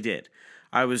really did.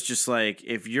 I was just like,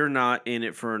 if you're not in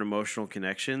it for an emotional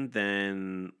connection,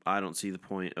 then I don't see the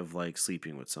point of like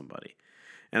sleeping with somebody.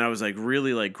 And I was like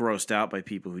really like grossed out by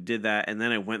people who did that. And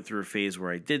then I went through a phase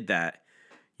where I did that,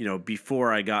 you know,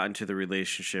 before I got into the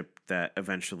relationship that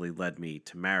eventually led me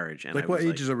to marriage. And like what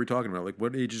ages are we talking about? Like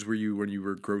what ages were you when you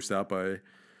were grossed out by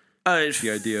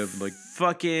the idea of like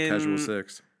fucking casual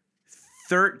sex?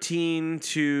 13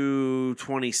 to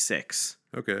 26.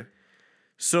 Okay.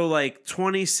 So like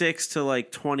 26 to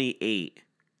like 28.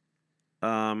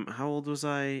 How old was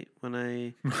I when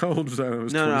I... How old was I when I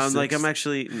was 26? No, like I'm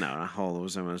actually... No, how old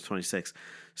was I when I was 26?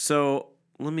 So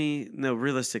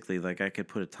realistically, like I could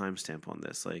put a timestamp on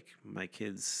this. Like my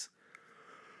kid's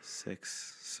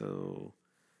 6, so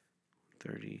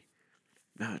 30...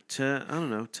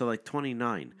 to like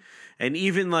 29. And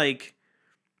even like...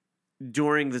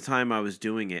 during the time I was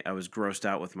doing it, I was grossed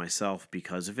out with myself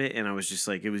because of it. And I was just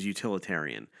like, it was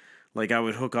utilitarian. Like I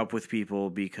would hook up with people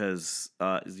because,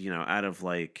 out of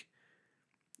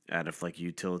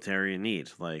utilitarian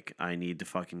need, like I need to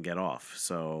fucking get off.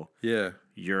 So yeah,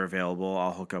 you're available.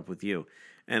 I'll hook up with you.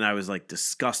 And I was like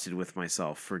disgusted with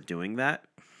myself for doing that.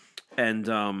 And,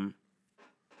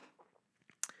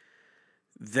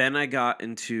 then I got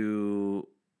into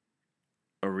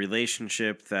a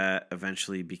relationship that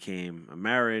eventually became a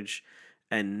marriage.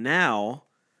 And now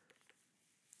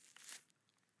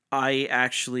I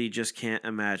actually just can't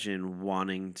imagine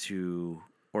wanting to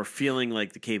or feeling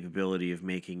like the capability of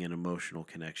making an emotional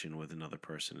connection with another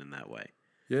person in that way.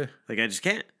 Yeah. Like I just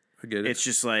can't. I get it. It's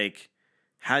just like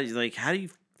how do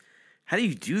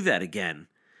you do that again?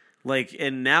 Like,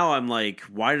 and now I'm like,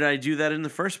 why did I do that in the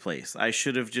first place? I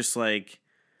should have just like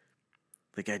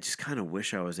I just kind of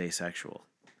wish I was asexual.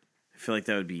 I feel like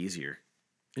that would be easier.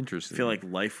 Interesting. I feel like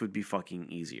life would be fucking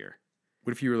easier.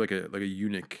 What if you were like a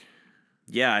eunuch?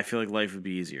 Yeah, I feel like life would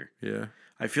be easier. Yeah.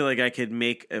 I feel like I could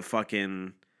make a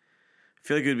fucking... I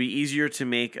feel like it would be easier to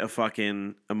make a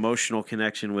fucking emotional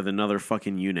connection with another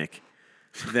fucking eunuch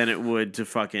than it would to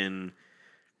fucking...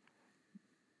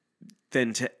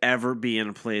 than to ever be in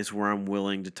a place where I'm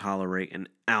willing to tolerate an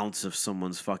ounce of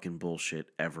someone's fucking bullshit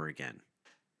ever again.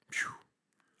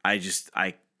 I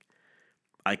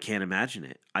can't imagine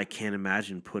it. I can't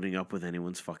imagine putting up with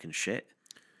anyone's fucking shit.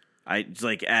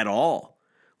 Like, at all.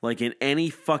 Like, in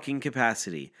any fucking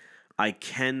capacity. I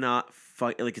cannot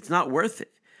like, it's not worth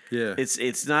it. Yeah.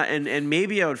 It's not, and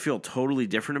maybe I would feel totally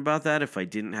different about that if I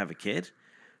didn't have a kid.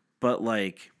 But,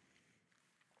 like,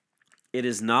 it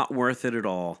is not worth it at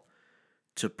all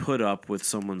to put up with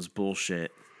someone's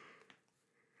bullshit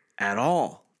at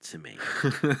all to me.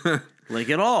 Like,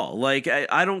 at all. Like,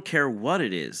 I don't care what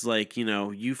it is. Like, you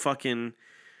know, you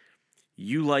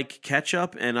like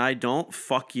ketchup and I don't,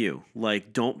 fuck you.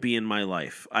 Like, don't be in my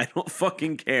life. I don't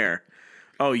fucking care.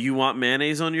 Oh, you want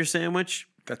mayonnaise on your sandwich?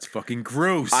 That's fucking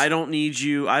gross. I don't need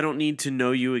you. I don't need to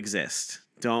know you exist.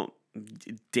 Don't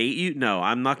date you. No,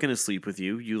 I'm not going to sleep with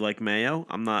you. You like mayo?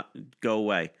 I'm not. Go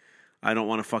away. I don't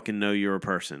want to fucking know you're a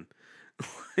person.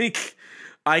 Like,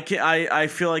 I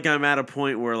feel like I'm at a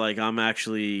point where, like, I'm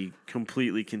actually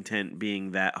completely content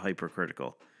being that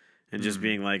hypercritical and just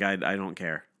being like, I don't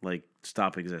care. Like,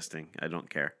 stop existing. I don't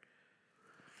care.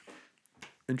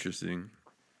 Interesting.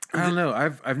 I don't know.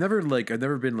 I've never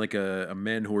been like a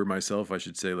man whore myself, I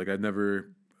should say. Like, I've never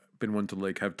been one to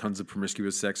like have tons of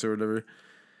promiscuous sex or whatever.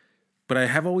 But I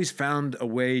have always found a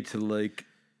way to like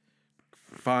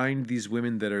find these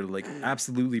women that are like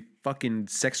absolutely fucking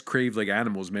sex crave like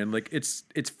animals, man. Like, it's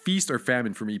feast or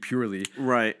famine for me purely.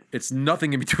 Right. It's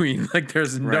nothing in between. Like,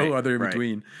 there's no other in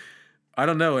between. I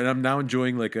don't know, and I'm now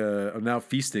enjoying I'm now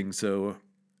feasting, so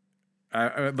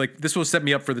I like, this will set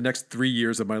me up for the next 3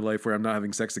 years of my life where I'm not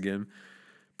having sex again.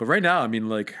 But right now, I mean,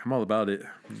 like, I'm all about it.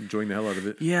 I'm enjoying the hell out of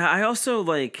it. Yeah, I also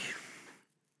like,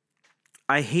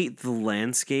 I hate the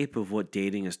landscape of what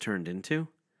dating has turned into.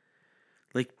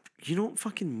 Like, you don't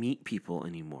fucking meet people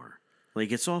anymore.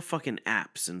 Like, it's all fucking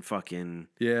apps and fucking...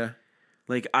 Yeah.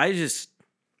 Like, I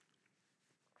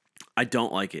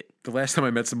don't like it. The last time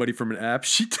I met somebody from an app,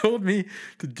 she told me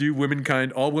to do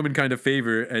all womankind a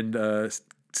favor and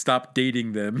stop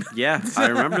dating them. Yeah, I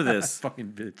remember this.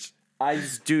 Fucking bitch.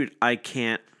 I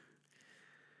can't.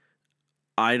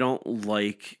 I don't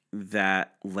like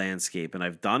that landscape. And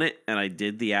I've done it, and I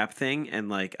did the app thing, and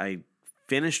like, I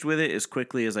finished with it as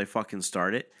quickly as I fucking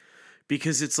started.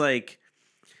 Because it's like,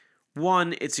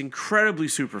 one, it's incredibly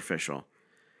superficial.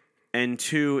 And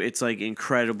two, it's like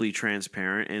incredibly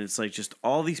transparent. And it's like just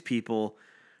all these people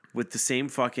with the same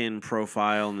fucking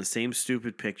profile and the same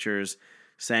stupid pictures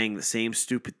saying the same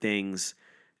stupid things.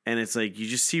 And it's like, you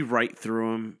just see right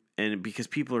through them. And because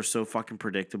people are so fucking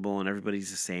predictable and everybody's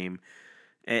the same.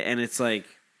 And it's like,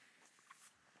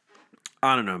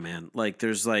 I don't know, man. Like,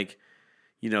 there's like,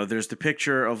 you know, there's the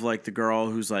picture of like the girl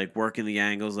who's like working the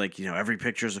angles, like, you know, every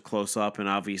picture is a close up, and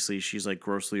obviously she's like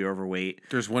grossly overweight.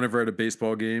 There's one of her at a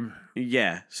baseball game.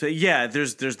 Yeah. So yeah,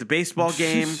 there's the baseball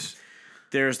game.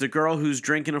 There's the girl who's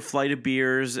drinking a flight of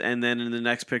beers, and then in the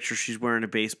next picture she's wearing a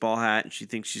baseball hat and she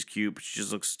thinks she's cute, but she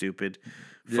just looks stupid.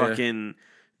 Yeah. Fucking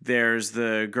there's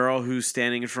the girl who's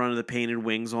standing in front of the painted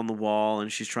wings on the wall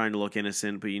and she's trying to look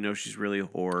innocent, but you know she's really a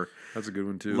whore. That's a good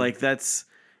one too. Like,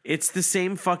 it's the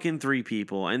same fucking three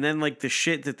people. And then, like, the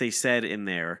shit that they said in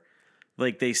there,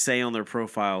 like, they say on their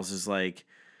profiles is like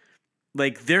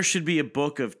there should be a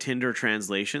book of Tinder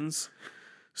translations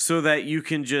so that you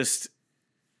can just,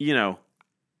 you know,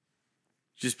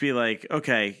 just be like,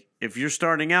 okay, if you're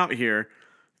starting out here,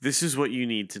 this is what you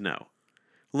need to know.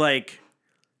 Like,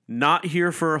 not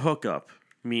here for a hookup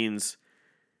means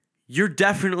you're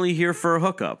definitely here for a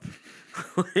hookup.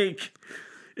 Like,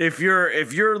 if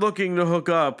you're looking to hook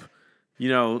up, you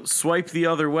know, swipe the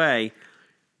other way.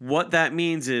 What that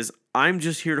means is I'm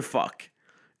just here to fuck.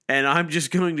 And I'm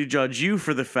just going to judge you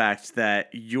for the fact that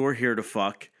you're here to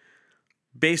fuck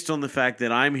based on the fact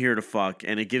that I'm here to fuck,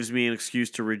 and it gives me an excuse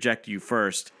to reject you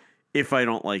first if I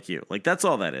don't like you. Like, that's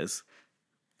all that is.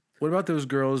 What about those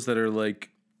girls that are like,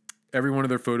 every one of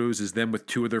their photos is them with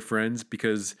two of their friends?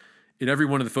 Because in every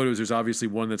one of the photos, there's obviously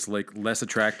one that's like less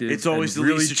attractive. It's always the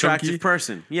really least attractive chunky.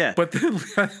 person. Yeah. But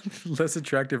the less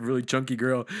attractive, really chunky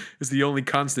girl is the only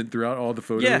constant throughout all the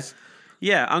photos. Yeah.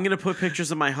 Yeah, I'm going to put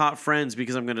pictures of my hot friends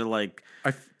because I'm going to like...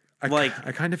 I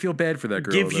kind of feel bad for that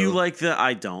girl. Give you though. like the...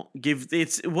 I don't.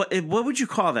 What would you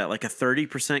call that? Like a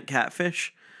 30%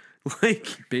 catfish? Like...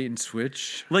 Bait and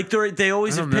switch? Like they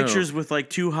always have know. pictures with like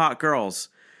two hot girls.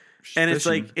 And it's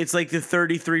fishing. like the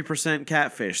 33%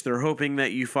 catfish. They're hoping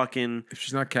that you fucking... If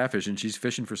she's not catfishing, she's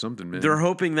fishing for something, man. They're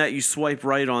hoping that you swipe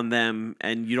right on them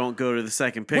and you don't go to the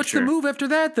second picture. What's the move after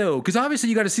that, though? Because obviously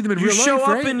you got to see them in You real show life, up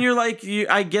right? and you're like,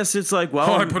 I guess it's like,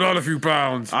 well, I put on a few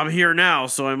pounds. I'm here now,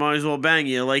 so I might as well bang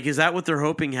you. Like, is that what they're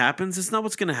hoping happens? It's not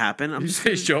what's going to happen. I'm You just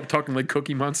say show up talking like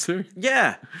Cookie Monster?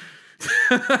 Yeah.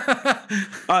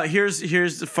 Here's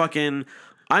the fucking...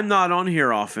 I'm not on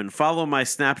here often. Follow my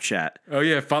Snapchat. Oh,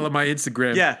 yeah. Follow my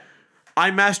Instagram. Yeah.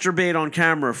 I masturbate on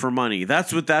camera for money.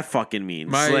 That's what that fucking means.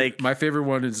 My favorite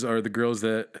one are the girls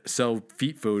that sell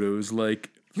feet photos.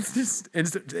 Like,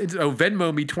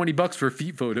 Venmo me $20 for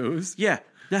feet photos. Yeah.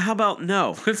 Now, how about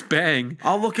no? Let's bang.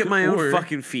 I'll look at my own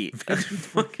fucking feet. That's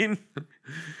fucking...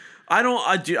 I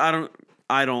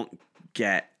don't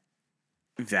get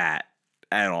that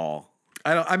at all.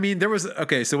 I mean, there was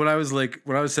so when I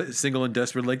was single and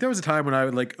desperate, like there was a time when I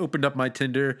would like opened up my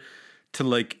Tinder to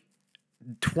like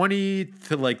 20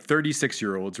 to like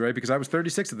 36-year-olds, right? Because I was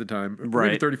 36 at the time,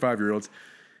 right? 35-year-olds.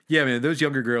 Yeah, man, those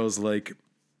younger girls, like,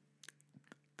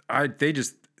 they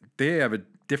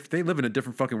live in a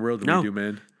different fucking world than we do,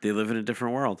 man. They live in a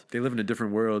different world. They live in a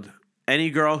different world. Any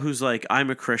girl who's like,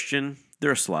 I'm a Christian,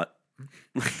 they're a slut.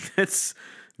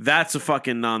 That's a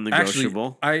fucking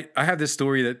non-negotiable. Actually, I have this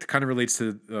story that kind of relates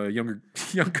to younger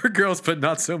girls, but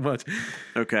not so much.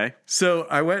 Okay. So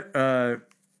I went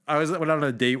went on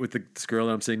a date with this girl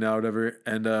that I'm seeing now, or whatever,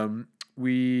 and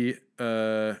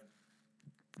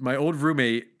my old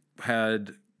roommate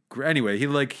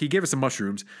he gave us some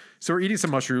mushrooms. So we're eating some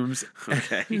mushrooms.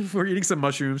 Okay. We're eating some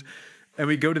mushrooms, and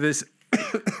we go to this.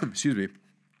 Excuse me.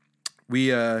 We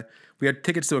had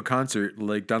tickets to a concert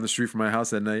like down the street from my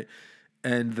house that night.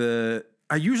 And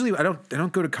I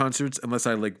don't go to concerts unless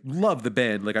I like love the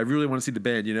band. Like I really want to see the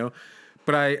band, you know?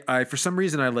 But I for some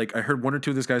reason I heard one or two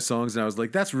of this guy's songs and I was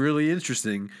like, that's really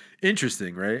interesting,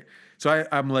 right? So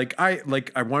I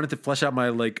wanted to flesh out my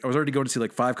I was already going to see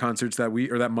like 5 concerts that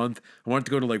week or that month. I wanted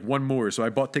to go to like one more, so I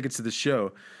bought tickets to the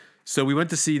show. So we went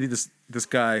to see this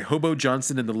guy, Hobo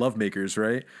Johnson and the Lovemakers,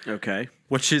 right? Okay.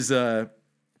 Which is I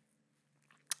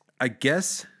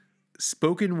guess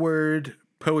spoken word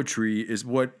poetry is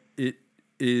what it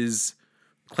is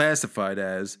classified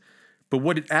as, but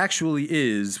what it actually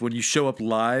is when you show up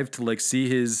live to like see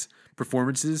his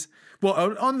performances.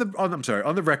 Well, on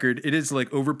the record, it is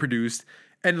like overproduced,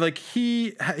 and like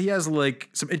he has like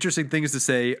some interesting things to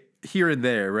say here and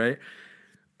there, right?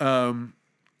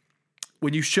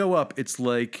 When you show up, it's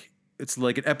like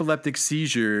an epileptic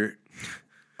seizure,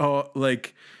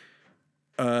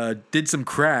 did some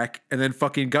crack and then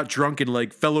fucking got drunk and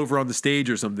like fell over on the stage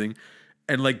or something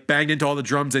and like banged into all the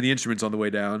drums and the instruments on the way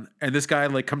down. And this guy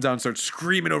like comes out and starts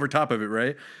screaming over top of it,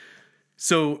 right?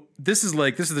 So this is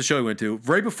the show I went to.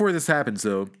 Right before this happens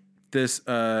though, this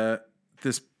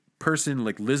person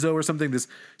like Lizzo or something,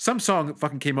 some song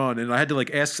fucking came on and I had to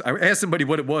like ask somebody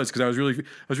what it was because I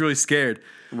was really scared.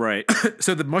 Right.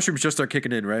 So the mushrooms just start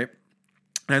kicking in, right?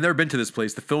 And I've never been to this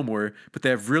place, the Fillmore, but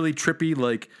they have really trippy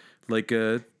like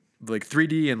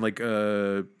 3D and like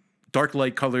black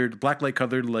light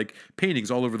colored like paintings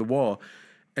all over the wall.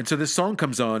 And so this song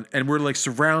comes on and we're like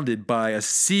surrounded by a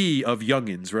sea of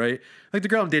youngins, right? Like the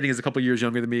girl I'm dating is a couple years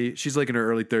younger than me. She's like in her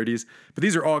early 30s, but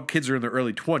these are all kids who are in their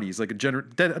early 20s, like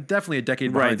definitely a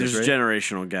decade behind There's us, a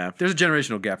generational gap. There's a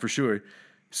generational gap for sure.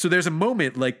 So there's a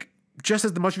moment like just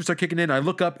as the mushrooms start kicking in, I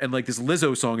look up and like this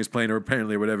Lizzo song is playing or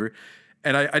apparently or whatever.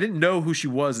 And I didn't know who she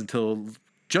was until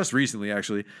just recently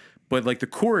actually. But like the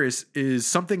chorus is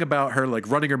something about her like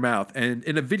running her mouth. And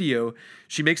in a video,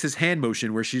 she makes this hand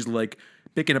motion where she's like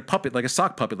making a puppet, like a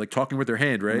sock puppet, like talking with her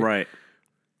hand, right? Right.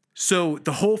 So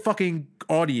the whole fucking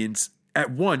audience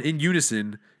in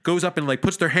unison goes up and like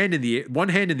puts their one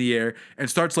hand in the air and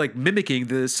starts like mimicking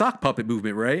the sock puppet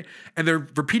movement, right? And they're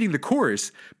repeating the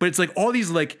chorus, but it's like all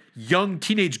these like young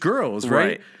teenage girls,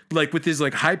 right? like with his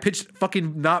like high pitched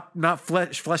fucking not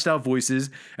fleshed out voices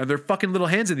and their fucking little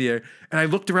hands in the air. And I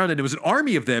looked around and it was an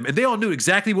army of them and they all knew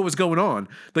exactly what was going on.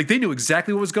 Like they knew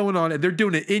exactly what was going on and they're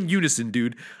doing it in unison,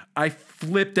 dude. I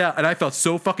flipped out and I felt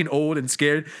so fucking old and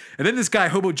scared. And then this guy,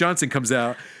 Hobo Johnson, comes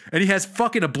out and he has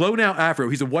fucking a blown out afro.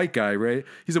 He's a white guy, right?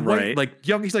 He's a white, like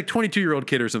young, he's like 22-year-old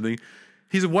kid or something.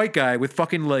 He's a white guy with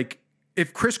fucking like,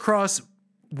 if Criss Cross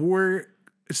wore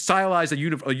stylized a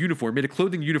uniform, made a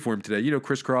clothing uniform today, you know,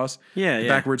 Criss Cross,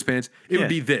 backwards pants, it would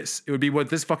be this. It would be what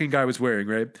this fucking guy was wearing,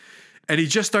 right? And he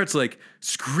just starts like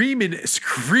screaming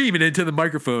into the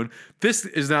microphone. This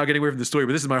is now getting away from the story,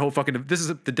 but this is my whole fucking, this is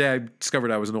the day I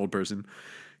discovered I was an old person.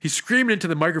 He's screaming into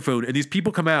the microphone and these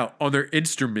people come out on their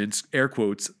instruments, air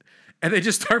quotes, and they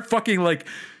just start fucking like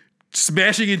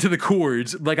smashing into the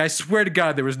chords. Like I swear to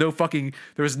God, there was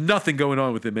nothing going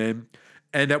on with it, man.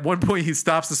 And at one point he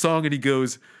stops the song and he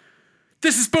goes,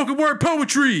 "This is spoken word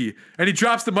poetry." And he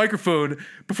drops the microphone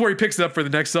before he picks it up for the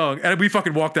next song. And we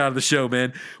fucking walked out of the show,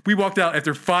 man. We walked out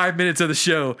after 5 minutes of the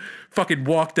show, fucking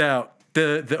walked out.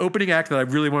 The opening act that I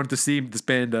really wanted to see, this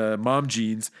band, Mom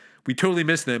Jeans, we totally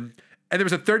missed them. And there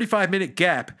was a 35-minute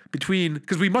gap between,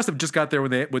 because we must have just got there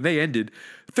when they ended.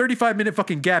 35-minute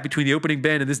fucking gap between the opening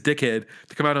band and this dickhead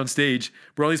to come out on stage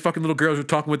where all these fucking little girls were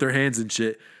talking with their hands and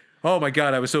shit. Oh my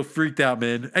God, I was so freaked out,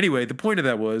 man. Anyway, the point of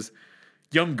that was,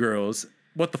 young girls,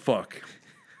 what the fuck?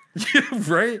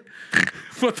 Right?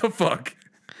 What the fuck?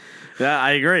 Yeah,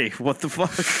 I agree. What the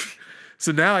fuck?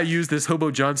 So now I use this Hobo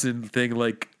Johnson thing,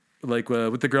 like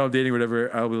with the girl I'm dating or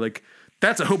whatever. I'll be like,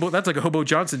 that's like a Hobo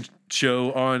Johnson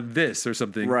show on this or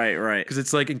something. Right. Because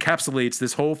it's like encapsulates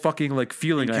this whole fucking like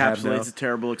feeling I have now. Encapsulates a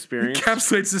terrible experience.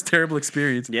 Encapsulates this terrible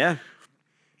experience. Yeah.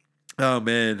 Oh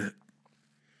man.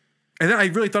 And then I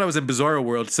really thought I was in Bizarro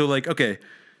World. So like, okay,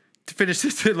 to finish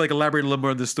this, to like elaborate a little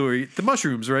more on this story, the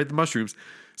mushrooms, right? The mushrooms.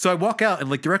 So I walk out and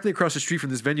like directly across the street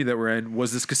from this venue that we're in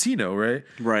was this casino, right?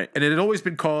 Right. And it had always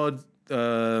been called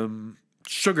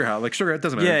Sugar House. Like Sugar, it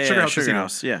doesn't matter. Yeah, Sugar House Sugar Casino.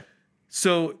 House, yeah.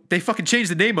 So they fucking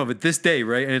changed the name of it this day,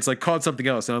 right? And it's like called something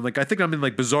else. And I'm like, I think I'm in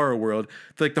like Bizarro World.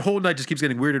 Like the whole night just keeps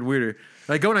getting weirder and weirder.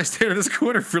 And I go and I stand in this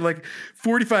corner for like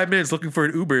 45 minutes looking for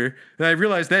an Uber. And I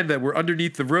realized then that we're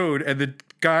underneath the road and the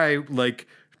guy like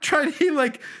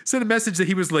sent a message that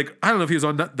he was like, I don't know if he was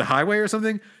on the highway or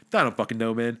something. I don't fucking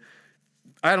know, man.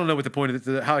 I don't know what the point of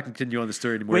it, how I continue on the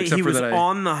story anymore. Wait, except he for was that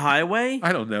on the highway?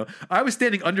 I don't know. I was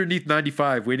standing underneath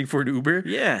 95 waiting for an Uber.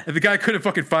 Yeah. And the guy couldn't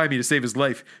fucking find me to save his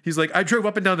life. He's like, I drove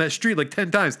up and down that street like 10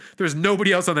 times. There's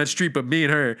nobody else on that street but me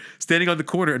and her standing on the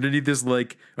corner underneath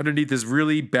this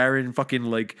really barren fucking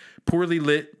like poorly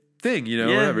lit thing, you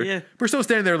know, whatever. Yeah. We're still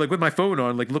standing there like with my phone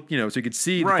on, like look, you know, so you could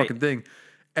see the fucking thing.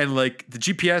 And like the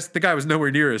GPS, the guy was nowhere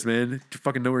near us, man.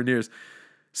 Fucking nowhere near us.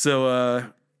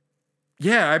 So,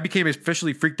 yeah, I became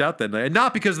especially freaked out that night. And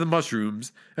not because of the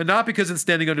mushrooms, and not because it's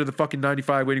standing under the fucking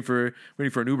 95 waiting for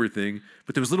an Uber thing,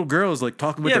 but there was little girls like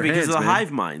talking with their hands. Yeah, because of the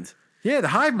hive mind. Yeah, the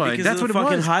hive mind. Because that's of the what it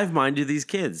was. fucking hive mind to these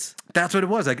kids. That's what it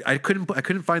was. I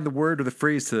couldn't find the word or the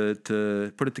phrase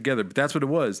to put it together, but that's what it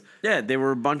was. Yeah, they were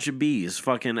a bunch of bees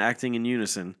fucking acting in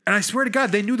unison. And I swear to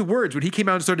God, they knew the words. When he came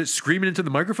out and started screaming into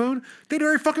the microphone, they knew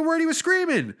every fucking word he was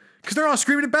screaming. Because they're all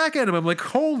screaming it back at him. I'm like,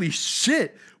 holy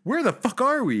shit, where the fuck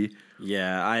are we?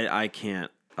 Yeah, I can't.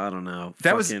 I don't know.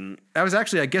 That was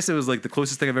actually, I guess it was like the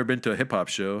closest thing I've ever been to a hip hop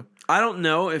show. I don't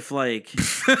know if like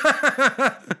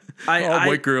all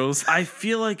white girls. I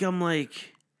feel like I'm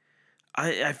like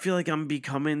I feel like I'm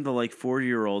becoming the like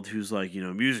 40-year-old who's like, you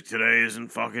know, music today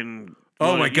isn't fucking.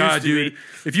 Oh my God, dude!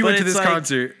 If you went to this like,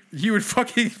 concert, you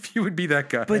would be that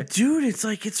guy. But dude, it's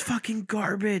like it's fucking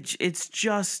garbage. It's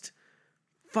just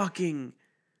fucking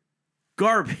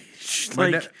garbage.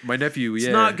 Like my nephew, it's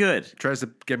not good. Tries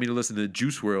to get me to listen to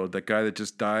Juice WRLD, that guy that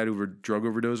just died over drug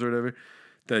overdose or whatever.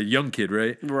 The young kid,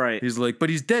 right? Right. He's like, but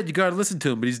he's dead. You gotta listen to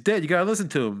him. But he's dead. You gotta listen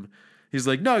to him. He's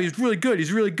like, no, he's really good.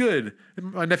 He's really good.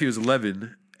 And my nephew was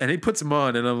 11, and he puts him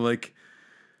on, and I'm like,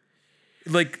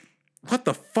 what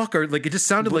the fuck are like? It just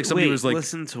sounded like somebody was like,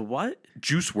 listen to what?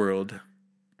 Juice WRLD.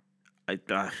 I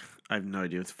have no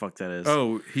idea what the fuck that is.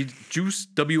 Oh, Juice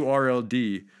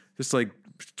WRLD. This like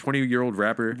 20-year-old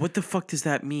rapper. What the fuck does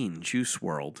that mean? Juice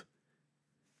WRLD.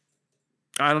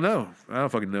 I don't know. I don't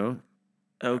fucking know.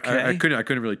 Okay. I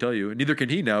couldn't really tell you. And neither can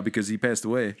he now because he passed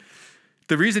away.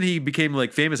 The reason he became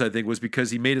like famous, I think, was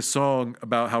because he made a song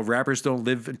about how rappers don't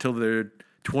live until they're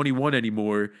 21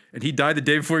 anymore, and he died the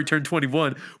day before he turned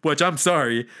 21, which I'm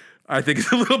sorry, I think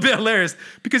is a little bit hilarious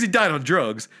because he died on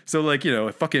drugs. So like, you know,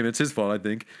 fuck him, it's his fault, I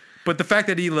think. But the fact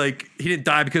that he didn't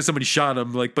die because somebody shot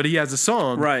him, but he has a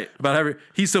song about how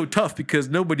he's so tough because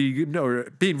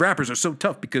being rappers are so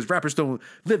tough because rappers don't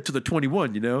live till they're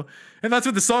 21, and that's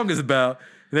what the song is about.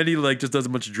 And then he just does a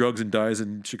bunch of drugs and dies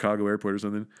in Chicago airport or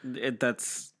something.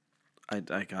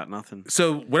 I got nothing.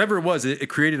 So whatever it was, it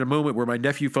created a moment where my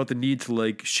nephew felt the need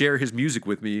to share his music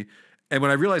with me, and when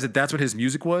I realized that that's what his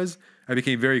music was, I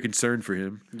became very concerned for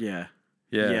him. Yeah.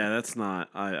 That's not.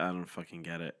 I don't fucking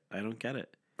get it. I don't get it.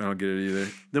 I don't get it either.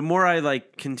 The more I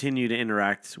continue to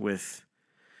interact with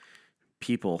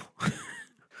people,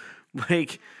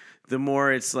 the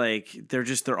more it's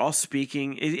they're all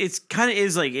speaking. It's kind of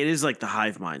is it is the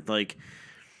hive mind.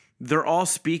 They're all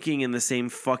speaking in the same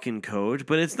fucking code,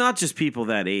 but it's not just people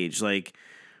that age.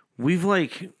 We've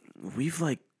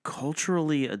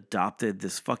culturally adopted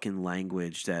this fucking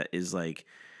language that is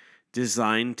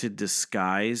designed to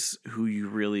disguise who you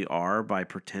really are by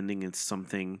pretending it's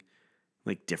something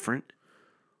different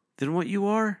than what you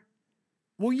are.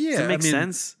 Well, yeah. Does that make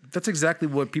sense? That's exactly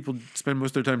what people spend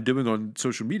most of their time doing on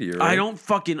social media, right? I don't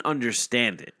fucking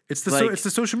understand it. It's the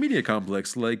social media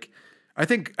complex. I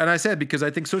think, and I said because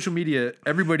I think social media,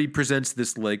 everybody presents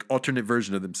this alternate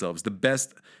version of themselves, the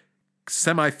best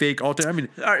semi-fake alternate. I mean,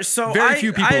 so very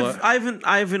few people. I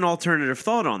have an alternative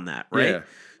thought on that, right? Yeah.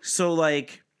 So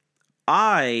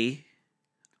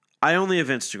I only have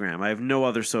Instagram. I have no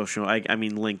other social. I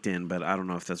mean LinkedIn, but I don't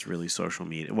know if that's really social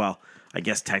media. Well, I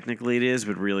guess technically it is,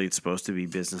 but really it's supposed to be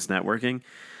business networking.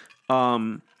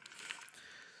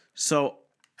 So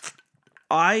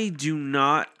I do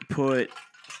not put,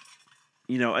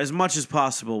 as much as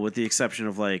possible, with the exception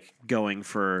of going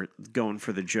for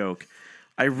the joke,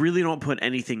 I really don't put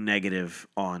anything negative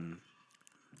on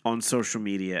social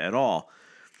media at all.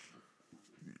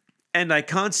 And I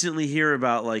constantly hear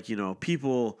about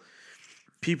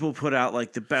people put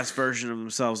out the best version of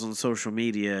themselves on social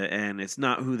media, and it's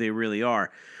not who they really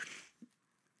are.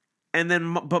 And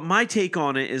then, but my take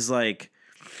on it is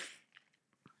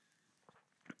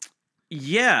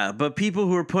yeah, but people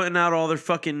who are putting out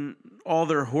all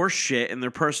their horse shit and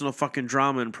their personal fucking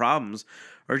drama and problems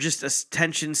are just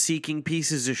attention-seeking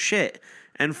pieces of shit,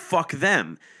 and fuck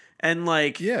them. And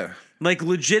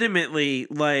legitimately,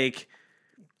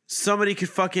 somebody could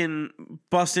fucking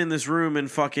bust in this room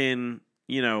and fucking,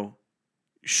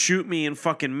 shoot me and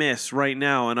fucking miss right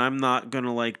now, and I'm not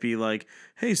gonna be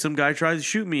hey, some guy tried to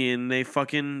shoot me and they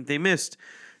missed.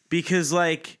 Because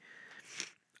I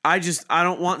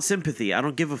don't want sympathy. I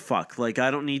don't give a fuck. I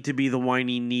don't need to be the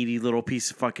whiny, needy little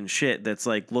piece of fucking shit that's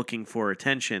looking for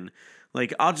attention.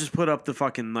 I'll just put up the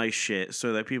fucking nice shit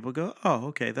so that people go, oh,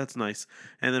 okay, that's nice,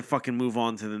 and then fucking move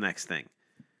on to the next thing.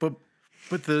 But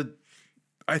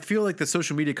I feel the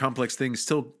social media complex thing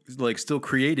still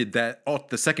created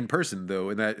the second person though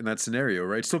in that scenario,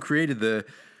 right? Still created the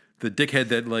dickhead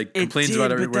that complains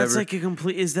about everything. But that's a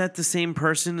complete. Is that the same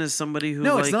person as somebody who?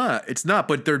 No, it's not. It's not.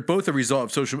 But they're both a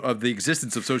result of the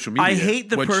existence of social media. I hate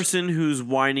the person who's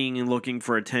whining and looking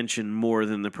for attention more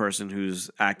than the person who's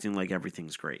acting like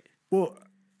everything's great. Well,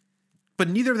 but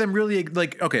neither of them really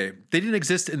okay. They didn't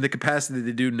exist in the capacity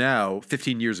they do now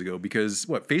 15 years ago because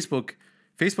Facebook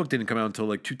didn't come out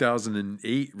until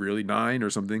 2008, really 9 or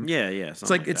something. Yeah.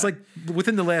 It's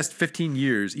within the last 15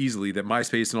 years easily that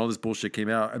MySpace and all this bullshit came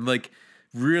out and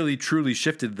really truly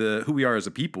shifted who we are as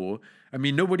a people. I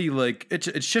mean, nobody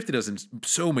it shifted us in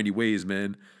so many ways,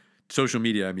 man. Social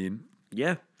media, I mean,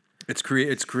 yeah, it's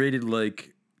created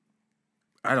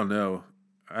I don't know.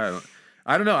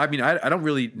 I don't know. I mean, I don't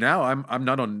really now. I'm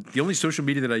not on the only social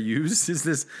media that I use is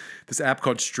this app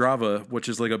called Strava, which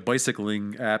is a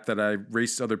bicycling app that I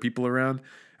race other people around.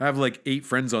 I have 8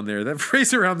 friends on there that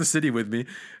race around the city with me, and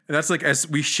that's as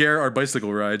we share our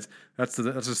bicycle rides. That's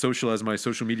as social as my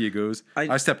social media goes.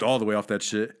 I stepped all the way off that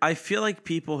shit. I feel like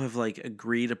people have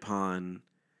agreed upon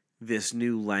this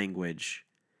new language,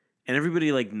 and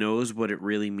everybody knows what it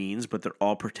really means, but they're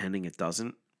all pretending it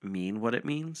doesn't mean what it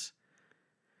means.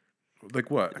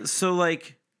 Like what? So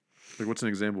what's an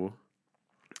example?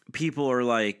 People are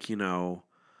I'm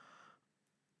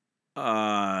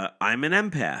an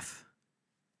empath.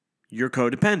 You're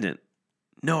codependent.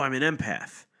 No, I'm an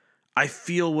empath. I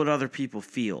feel what other people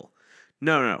feel.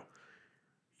 No.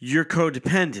 You're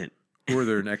codependent. Or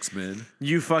they're an X-Men.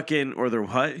 Or they're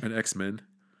what? An X-Men.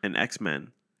 An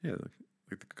X-Men. Yeah,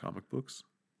 like the comic books.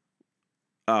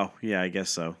 Oh, yeah, I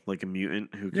guess so. A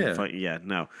mutant who can fight. Yeah,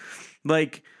 no.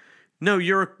 No,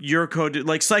 you're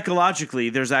code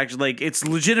psychologically. There's actually it's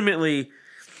legitimately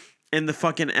in the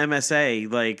fucking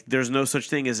MSA. There's no such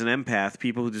thing as an empath.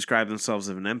 People who describe themselves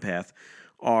as an empath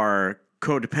are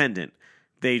codependent.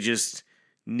 They just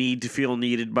need to feel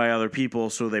needed by other people,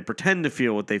 so they pretend to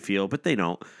feel what they feel, but they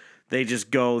don't. They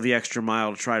just go the extra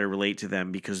mile to try to relate to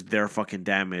them because they're fucking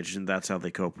damaged, and that's how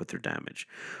they cope with their damage.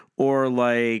 Or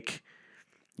like,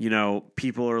 you know,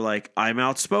 people are like, I'm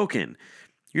outspoken.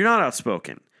 You're not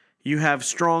outspoken. You have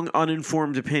strong,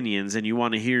 uninformed opinions, and you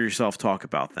want to hear yourself talk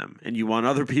about them, and you want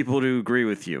other people to agree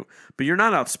with you. But you're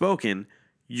not outspoken.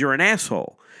 You're an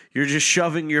asshole. You're just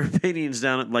shoving your opinions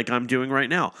down, like I'm doing right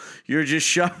now. You're just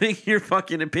shoving your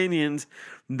fucking opinions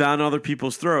down other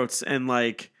people's throats, and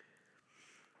like,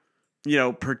 you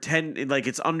know, pretend like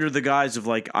it's under the guise of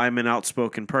like I'm an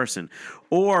outspoken person.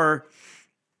 Or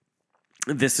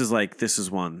this is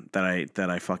one that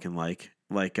I fucking like.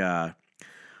 Like,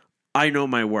 I know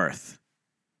my worth.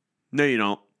 No, you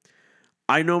don't.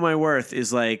 I know my worth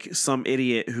is like some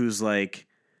idiot who's like,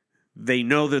 they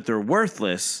know that they're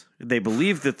worthless. They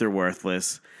believe that they're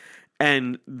worthless,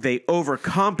 and they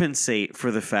overcompensate for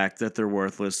the fact that they're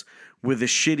worthless with a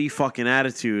shitty fucking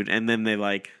attitude, and then they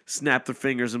like snap their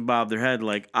fingers and bob their head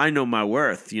like, I know my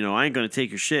worth. You know, I ain't gonna take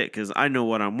your shit because I know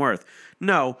what I'm worth.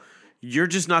 No, you're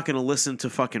just not gonna listen to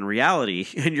fucking reality,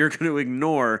 and you're gonna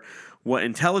ignore what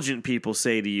intelligent people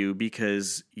say to you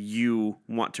because you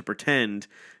want to pretend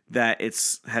that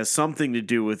has something to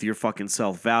do with your fucking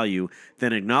self-value,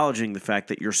 than acknowledging the fact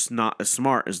that you're not as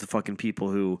smart as the fucking people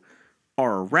who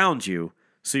are around you.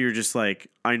 So you're just like,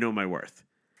 I know my worth.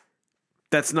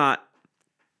 That's not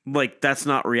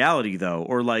reality, though.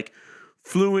 Or like,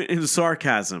 fluent in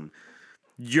sarcasm.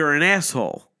 You're an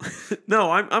asshole.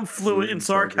 No, I'm fluent in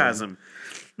sarcasm.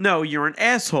 No, you're an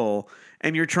asshole.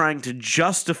 And you're trying to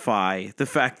justify the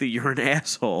fact that you're an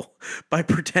asshole by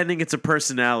pretending it's a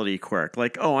personality quirk.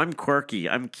 Like, oh, I'm quirky,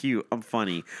 I'm cute, I'm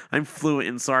funny, I'm fluent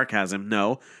in sarcasm.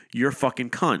 No, you're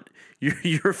fucking cunt.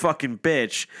 You're a fucking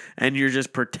bitch, and you're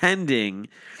just pretending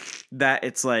that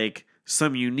it's like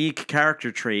some unique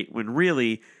character trait when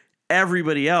really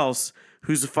everybody else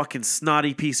who's a fucking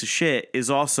snotty piece of shit is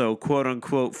also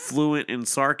quote-unquote fluent in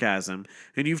sarcasm,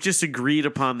 and you've just agreed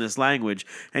upon this language,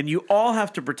 and you all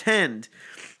have to pretend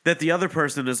that the other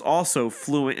person is also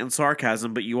fluent in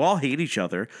sarcasm, but you all hate each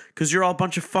other because you're all a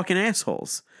bunch of fucking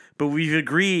assholes. But we've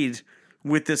agreed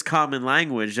with this common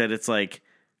language that it's like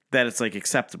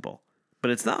acceptable,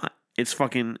 but it's not. It's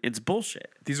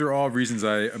bullshit. These are all reasons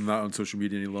I am not on social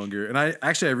media any longer, and I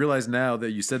realize now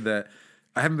that you said that,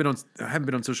 I haven't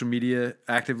been on social media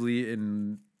actively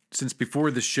since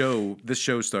before this show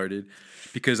started,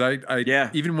 because I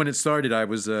even when it started I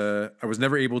was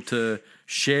never able to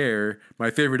share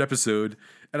my favorite episode,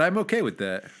 and I'm okay with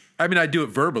that. I mean, I do it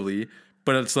verbally,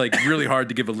 but it's like really hard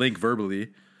to give a link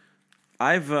verbally.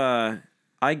 I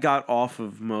got off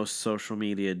of most social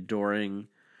media during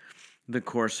the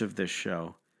course of this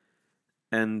show,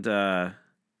 and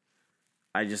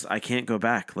I can't go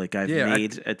back. Like, I've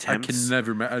made attempts. I can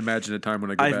never imagine a time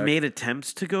when I go back. I've made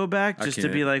attempts to go back just to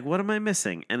be like, what am I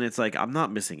missing? And it's like, I'm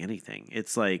not missing anything.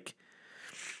 It's like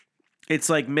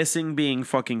missing being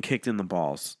fucking kicked in the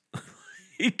balls.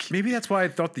 Maybe that's why I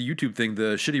thought the YouTube thing,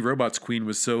 the Shitty Robots Queen,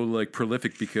 was so like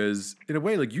prolific, because in a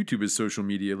way, like, YouTube is social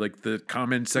media. Like, the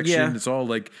comment section, it's all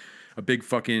like a big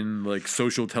fucking like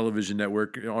social television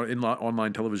network,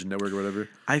 online television network or whatever.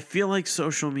 I feel like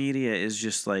social media is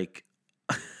just like,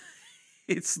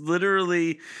 it's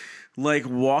literally like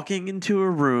walking into a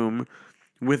room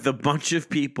with a bunch of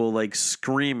people like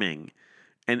screaming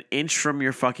an inch from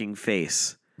your fucking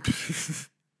face.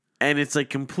 And it's like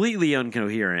completely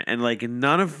incoherent, and like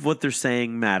none of what they're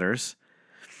saying matters.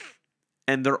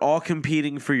 And they're all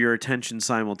competing for your attention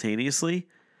simultaneously.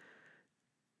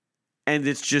 And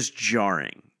it's just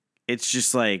jarring. It's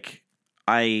just like,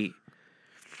 I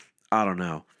don't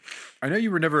know. I know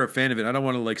you were never a fan of it. I don't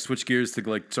want to like switch gears to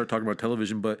like start talking about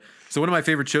television, but so one of my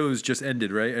favorite shows just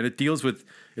ended, right? And it dealt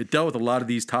with a lot of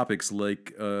these topics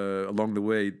like along the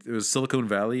way. It was Silicon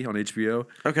Valley on HBO.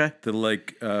 Okay.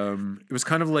 It was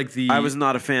kind of like the. I was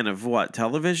not a fan of what,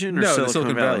 television or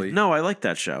Silicon Valley? No, I liked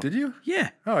that show. Did you?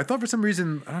 Yeah. Oh, I thought for some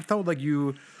reason I felt like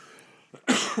you.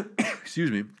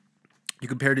 Excuse me. You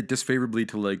compared it disfavorably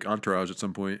to like Entourage at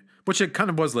some point, which it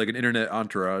kind of was like an internet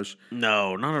Entourage.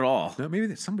 No, not at all. No,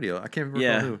 maybe somebody else. I can't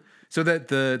remember who. So that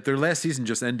their last season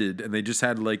just ended, and they just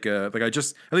had I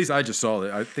just saw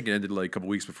it. I think it ended like a couple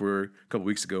weeks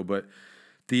ago. But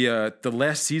the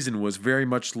last season was very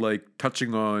much like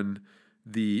touching on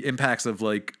the impacts of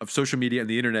social media and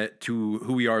the internet to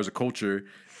who we are as a culture,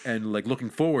 and like looking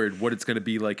forward what it's going to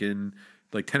be like in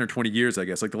like 10 or 20 years, I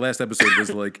guess. Like the last episode was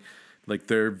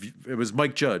it was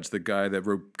Mike Judge, the guy that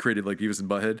created like Beavis and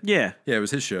Butthead. Yeah, it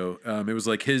was his show. It was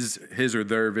like his or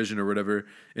their vision or whatever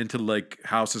into like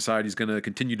how society's going to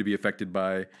continue to be affected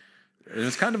by And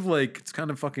it's kind of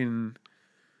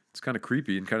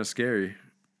creepy and kind of scary.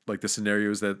 Like the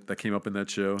scenarios that came up in that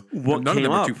show. What None came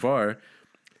of them up? were too far.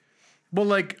 Well,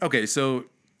 like, okay, so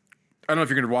I don't know if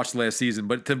you're going to watch the last season,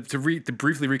 but to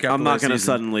briefly recap, I'm the not last going to season,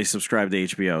 suddenly subscribe to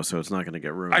HBO, so it's not going to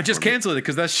get ruined. I just for me. canceled it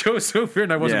because that show is so fair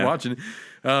and I wasn't Yeah. watching it.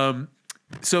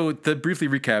 So to briefly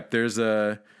recap, there's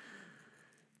one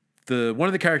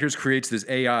of the characters creates this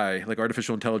AI, like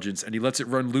artificial intelligence, and he lets it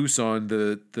run loose on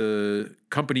the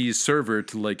company's server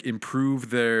to like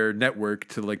improve their network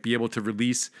to like be able to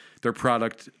release their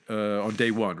product on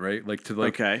day one, right? Like to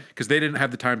like because they didn't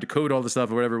have the time to code all the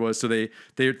stuff or whatever it was, so they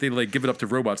like give it up to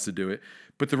robots to do it.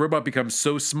 But the robot becomes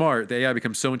so smart, the AI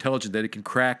becomes so intelligent that it can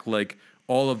crack like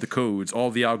all of the codes, all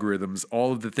of the algorithms,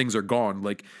 all of the things are gone.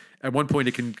 Like at one point,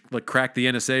 it can like crack the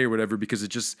NSA or whatever because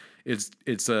its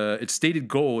stated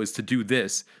goal is to do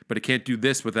this, but it can't do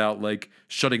this without like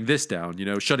shutting this down. You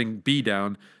know, shutting B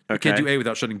down. It can't do A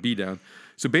without shutting B down.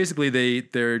 So basically,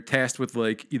 they're tasked with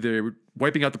like either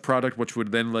wiping out the product, which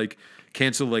would then like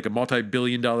cancel like a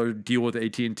multi-billion-dollar deal with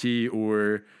AT&T,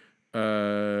 or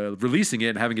releasing it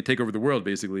and having it take over the world.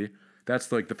 Basically,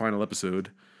 that's like the final episode.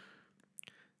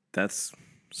 That's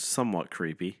somewhat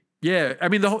creepy. Yeah, I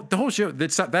mean the whole show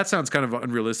that sounds kind of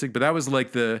unrealistic, but that was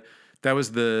the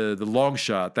long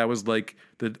shot. That was like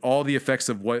all the effects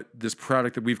of what this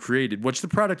product that we've created. Which the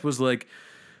product was like,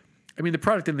 I mean the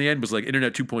product in the end was like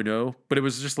Internet 2.0, but it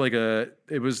was just like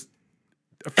it was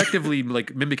effectively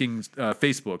like mimicking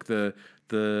Facebook.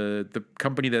 The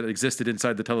company that existed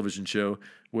inside the television show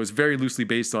was very loosely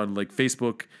based on like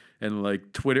Facebook and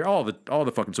like Twitter, all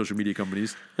the fucking social media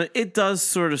companies. It does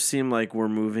sort of seem like we're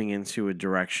moving into a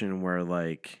direction where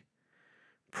like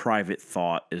private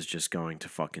thought is just going to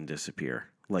fucking disappear,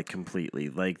 like completely.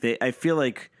 Like I feel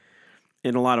like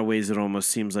in a lot of ways it almost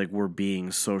seems like we're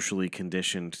being socially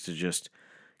conditioned to just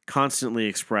constantly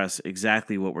express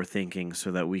exactly what we're thinking so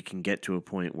that we can get to a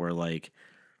point where like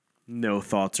no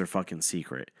thoughts are fucking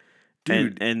secret.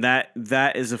 Dude. And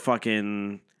that is a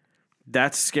fucking...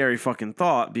 That's a scary fucking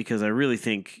thought because I really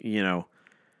think, you know,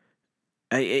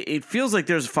 it feels like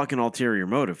there's a fucking ulterior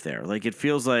motive there. Like it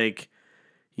feels like,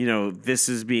 you know, this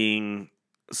is being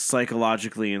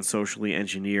psychologically and socially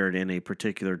engineered in a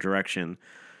particular direction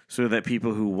so that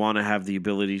people who want to have the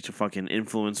ability to fucking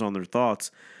influence on their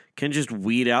thoughts can just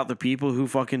weed out the people who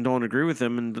fucking don't agree with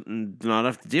them and not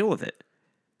have to deal with it.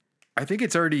 I think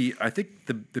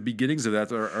the beginnings of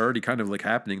that are already kind of like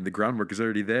happening. The groundwork is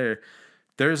already there.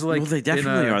 There's like, well, they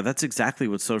definitely are. That's exactly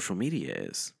what social media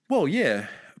is. Well, yeah,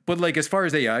 but like as far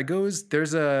as AI goes,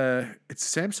 there's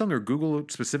it's Samsung or Google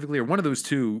specifically, or one of those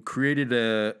two created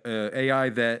a AI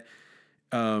that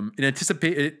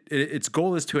its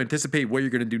goal is to anticipate what you're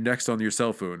going to do next on your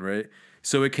cell phone, right?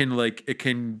 So it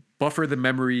can buffer the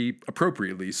memory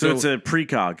appropriately. So it's a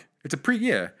precog.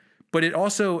 Yeah. But it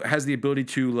also has the ability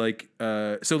to like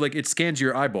so like it scans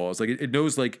your eyeballs. Like it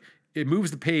knows like it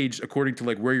moves the page according to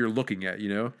like where you're looking at,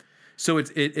 you know? So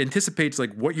it anticipates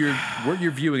like what you're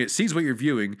viewing. It sees what you're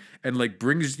viewing and like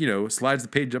brings, you know, slides the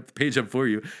page up for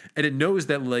you. And it knows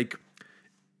that like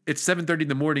it's 7:30 in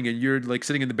the morning and you're like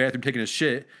sitting in the bathroom taking a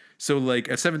shit. So like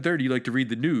at 7:30 you like to read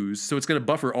the news. So it's going to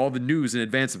buffer all the news in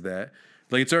advance of that.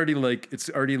 Like it's already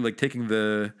taking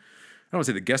the, I don't want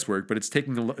to say the guesswork, but it's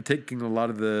taking a lot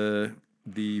of the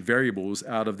variables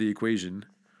out of the equation.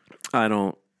 I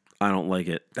don't like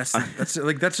it. That's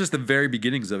just the very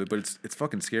beginnings of it, but it's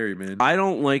fucking scary, man. I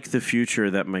don't like the future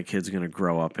that my kid's gonna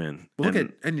grow up in.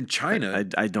 And in China,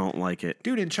 I don't like it,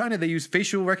 dude. In China, they use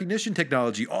facial recognition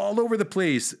technology all over the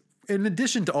place. In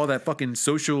addition to all that fucking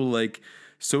social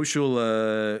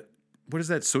what is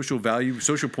that social value,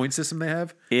 social point system they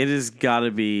have? It has got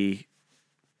to be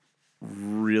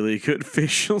really good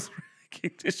facial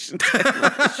recognition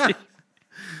technology.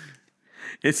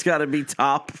 It's got to be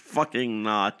top fucking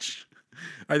notch.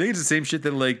 I think it's the same shit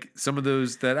that like some of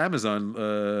those that Amazon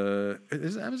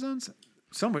is it Amazon's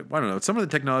somewhere, I don't know, some of the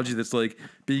technology that's like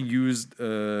being used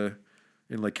in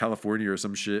like California or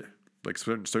some shit, like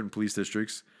certain police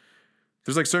districts.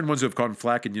 There's like certain ones who have caught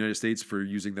flack in the United States for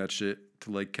using that shit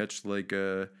to like catch like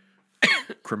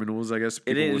criminals, I guess.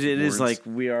 It is like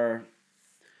we are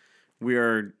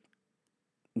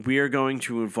going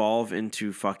to evolve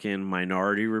into fucking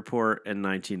Minority Report in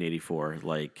 1984.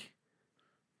 Like,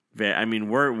 I mean,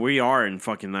 we are in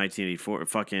fucking 1984.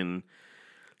 Fucking,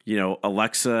 you know,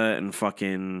 Alexa and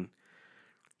fucking,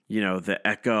 you know, the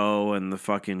Echo and the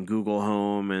fucking Google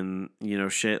Home and, you know,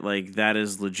 shit. Like, that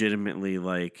is legitimately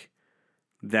like,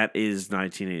 that is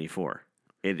 1984.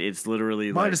 It's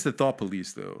literally minus the thought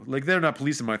police though. Like they're not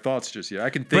policing my thoughts just yet.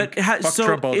 I can think fuck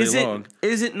Trump all day long.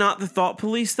 Is it not the thought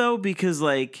police though? Because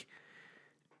like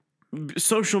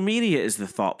social media is the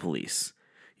thought police.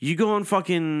 You go on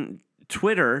fucking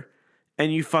Twitter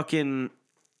and you fucking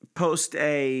post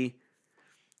a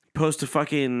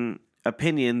fucking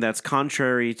opinion that's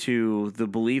contrary to the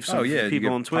beliefs of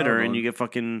people on Twitter, and you get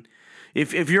fucking...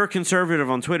 If you're a conservative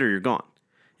on Twitter, you're gone.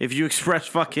 If you express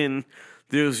fucking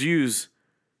those views,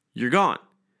 you're gone.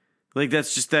 Like,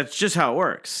 that's just how it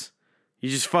works. You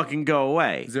just fucking go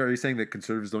away. Are you saying that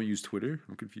conservatives don't use Twitter?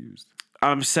 I'm confused.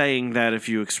 I'm saying that if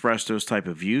you express those type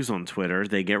of views on Twitter,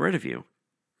 they get rid of you.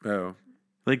 Oh.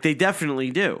 Like, they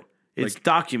definitely do. It's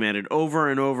documented over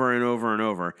and over and over and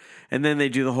over. And then they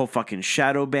do the whole fucking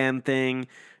shadow ban thing.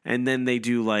 And then they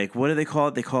do, like, what do they call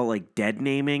it? They call it, like, dead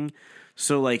naming.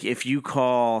 So, like, if you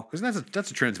call... That's a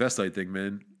transvestite thing,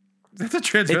 man. That's a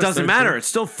transvestite. It doesn't matter. It's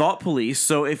still thought police.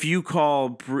 So if you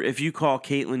call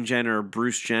Caitlyn Jenner or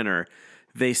Bruce Jenner,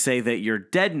 they say that you're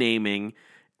dead naming,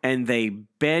 and they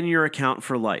ban your account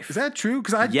for life. Is that true?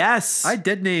 Because yes, I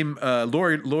dead name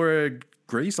Laura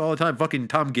Grace all the time. Fucking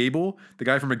Tom Gable, the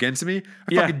guy from Against Me.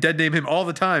 I fucking dead name him all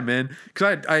the time, man.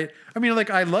 Because I mean, like,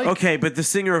 I like... Okay, but the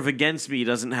singer of Against Me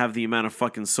doesn't have the amount of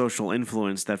fucking social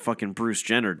influence that fucking Bruce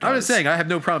Jenner does. I was saying, I have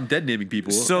no problem dead naming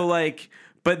people. So, like...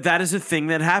 But that is a thing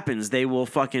that happens. They will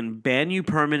fucking ban you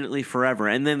permanently forever,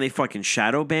 and then they fucking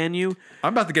shadow ban you.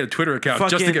 I'm about to get a Twitter account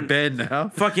just to get banned now.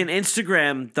 Fucking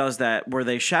Instagram does that, where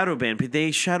they shadow ban. They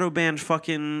shadow banned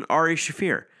fucking Ari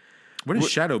Shaffir. What is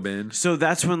shadow ban? So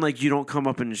that's when, like, you don't come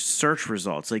up in search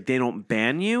results. Like, they don't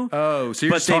ban you. Oh, so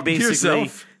you're just talking to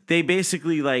yourself. They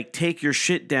basically, like, take your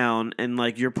shit down, and,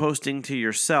 like, you're posting to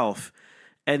yourself,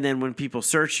 and then when people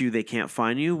search you, they can't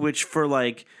find you, which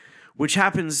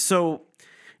happens. So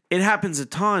it happens a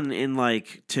ton in,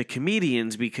 like, to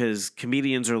comedians, because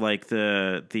comedians are like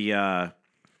the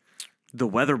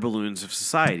weather balloons of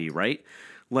society, right?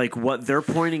 Like, what they're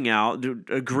pointing out,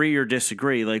 agree or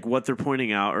disagree, like, what they're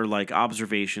pointing out are, like,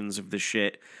 observations of the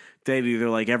shit that either,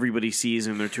 like, everybody sees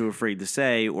and they're too afraid to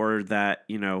say, or that,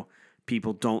 you know,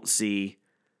 people don't see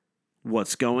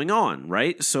what's going on,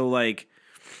 right? So, like,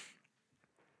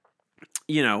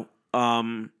 you know,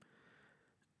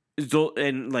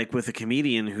 and, like, with a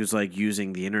comedian who's, like,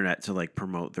 using the internet to, like,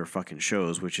 promote their fucking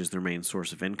shows, which is their main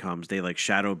source of incomes, they, like,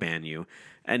 shadow ban you.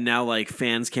 And now, like,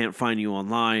 fans can't find you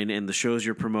online, and the shows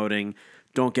you're promoting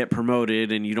don't get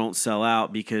promoted, and you don't sell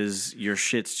out because your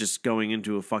shit's just going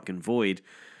into a fucking void.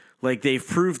 Like, they've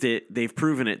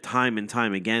proven it time and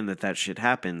time again that shit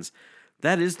happens.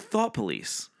 That is the thought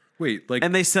police. Wait, like...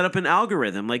 And they set up an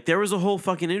algorithm. Like, there was a whole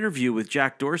fucking interview with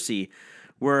Jack Dorsey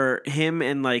where him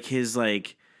and, like, his,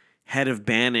 like, head of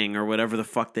banning or whatever the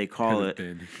fuck they call it.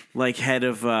 Like, head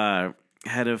of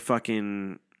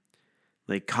fucking,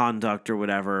 like, conduct or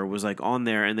whatever was, like, on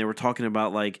there, and they were talking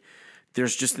about, like,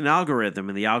 there's just an algorithm,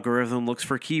 and the algorithm looks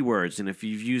for keywords, and if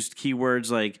you've used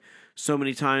keywords, like, so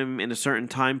many times in a certain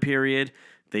time period,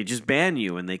 they just ban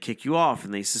you, and they kick you off,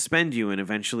 and they suspend you, and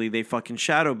eventually they fucking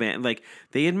shadow ban. Like,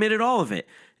 they admitted all of it.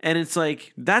 And it's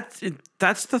like, that's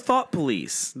the thought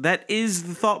police. That is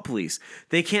the thought police.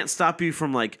 They can't stop you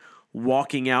from, like,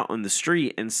 walking out on the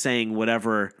street and saying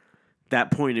whatever that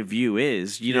point of view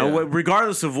is, you know,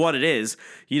 regardless of what it is,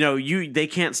 you know, they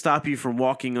can't stop you from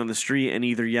walking on the street and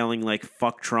either yelling, like,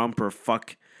 fuck Trump or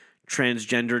fuck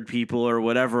transgendered people or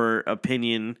whatever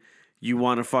opinion you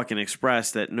want to fucking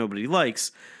express that nobody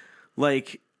likes.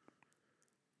 Like,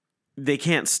 they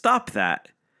can't stop that.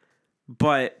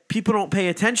 But people don't pay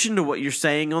attention to what you're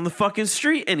saying on the fucking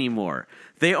street anymore.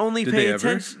 They only pay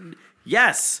attention.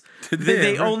 Yes.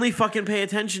 They only fucking pay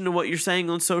attention to what you're saying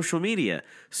on social media.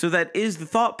 So that is the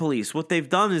thought police. What they've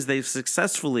done is they've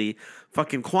successfully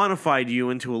fucking quantified you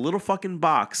into a little fucking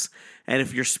box. And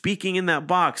if you're speaking in that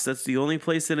box, that's the only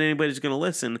place that anybody's going to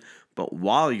listen. But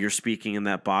while you're speaking in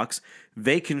that box,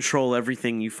 they control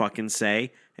everything you fucking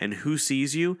say and who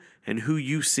sees you and who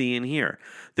you see and hear.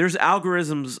 There's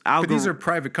algorithms. But these are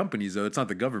private companies, though. It's not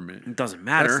the government. It doesn't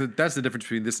matter. That's the difference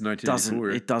between this and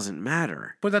 1984. It doesn't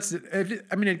matter. But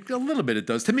I mean, a little bit it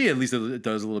does. To me, at least, it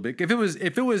does a little bit. If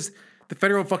it was the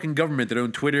federal fucking government that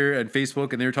owned Twitter and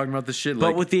Facebook and they were talking about this shit,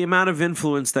 but with the amount of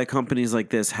influence that companies like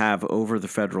this have over the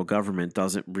federal government,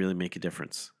 doesn't really make a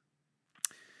difference.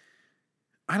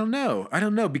 I don't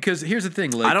know because here's the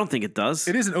thing. Like, I don't think it does.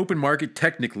 It is an open market.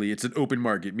 Technically, it's an open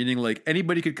market, meaning like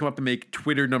anybody could come up and make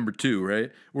Twitter number 2,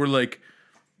 right? Or like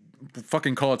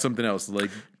fucking call it something else.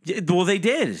 Like, well, they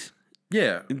did.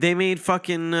 Yeah, they made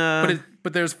fucking.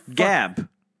 But there's Gab.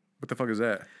 What the fuck is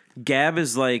that? Gab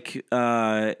is like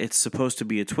it's supposed to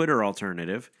be a Twitter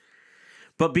alternative,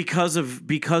 but because of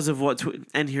what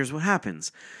and here's what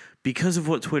happens, because of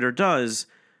what Twitter does.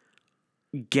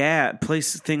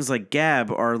 Things like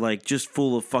Gab are like just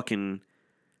full of fucking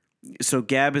so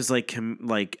Gab is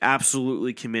like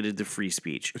absolutely committed to free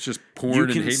speech. It's just porn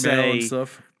and hate mail and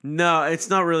stuff. No, it's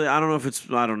not really. I don't know if it's.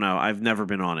 I don't know. I've never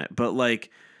been on it, but like,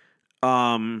 so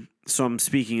I'm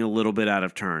speaking a little bit out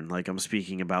of turn. Like I'm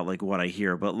speaking about like what I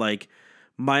hear, but like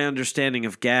my understanding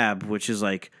of Gab, which is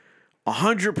like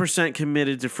 100%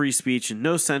 committed to free speech and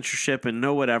no censorship and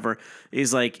no whatever,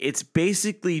 is like it's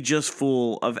basically just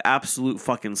full of absolute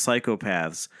fucking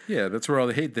psychopaths. Yeah, that's where all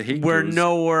the hate where goes.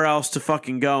 Nowhere else to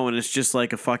fucking go, and it's just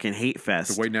like a fucking hate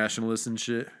fest. The white nationalists and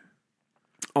shit.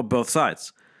 On both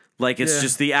sides. Like it's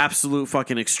just the absolute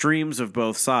fucking extremes of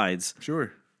both sides.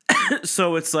 Sure.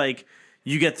 So it's like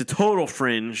you get the total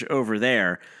fringe over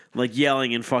there, like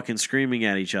yelling and fucking screaming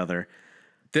at each other.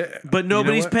 But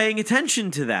nobody's paying attention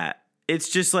to that. It's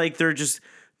just like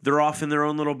they're off in their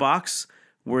own little box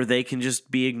where they can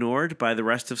just be ignored by the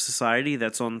rest of society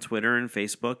that's on Twitter and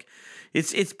Facebook.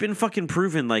 It's been fucking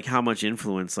proven like how much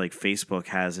influence like Facebook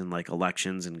has in like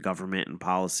elections and government and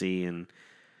policy and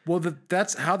well,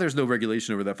 that's how there's no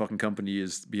regulation over that fucking company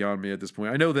is beyond me at this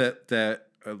point. I know that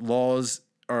laws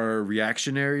are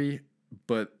reactionary,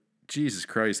 but Jesus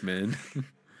Christ, man.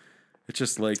 It's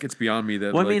just like it's beyond me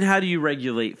that. Well, I mean, how do you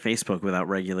regulate Facebook without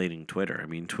regulating Twitter? I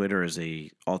mean, Twitter is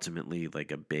ultimately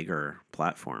like a bigger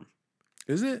platform.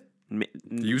 Is it the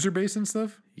user base and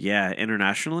stuff? Yeah,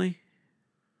 internationally.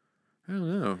 I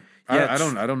don't know. Yeah,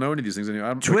 I don't know any of these things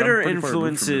anymore. Twitter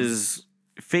influences.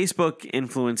 Facebook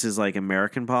influences like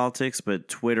American politics, but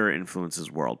Twitter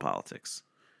influences world politics.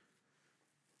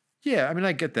 Yeah, I mean,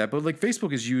 I get that, but like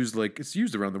Facebook is used like it's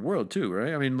used around the world too,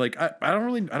 right? I mean, like I don't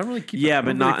really keep. Yeah,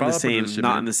 but not in the same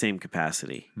in the same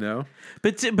capacity. No,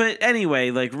 but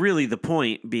anyway, like really, the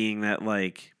point being that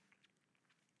like,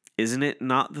 isn't it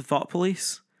not the thought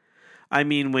police? I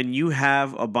mean, when you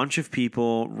have a bunch of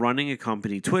people running a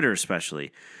company, Twitter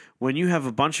especially, when you have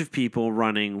a bunch of people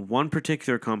running one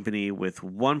particular company with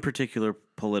one particular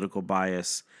political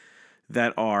bias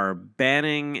that are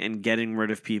banning and getting rid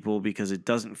of people because it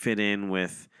doesn't fit in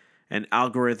with an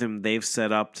algorithm they've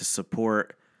set up to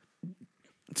support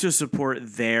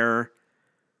their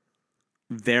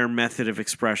method of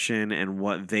expression and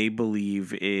what they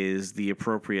believe is the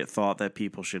appropriate thought that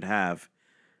people should have.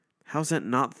 How's that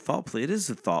not thought police? It is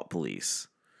the thought police.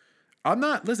 I'm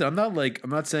not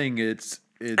saying it's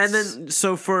and then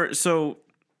so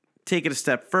take it a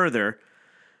step further.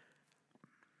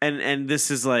 And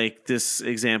this is like, this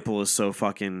example is so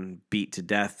fucking beat to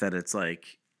death that it's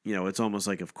like, you know, it's almost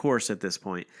like, of course at this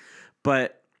point.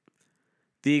 But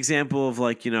the example of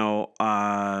like,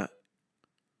 I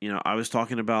was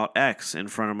talking about X in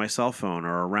front of my cell phone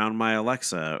or around my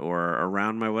Alexa or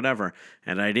around my whatever,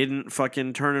 and I didn't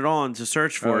fucking turn it on to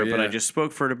search for it, but I just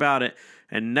spoke for it about it.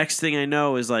 And next thing I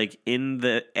know is like in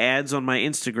the ads on my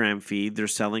Instagram feed, they're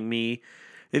selling me.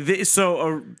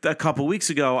 So a couple weeks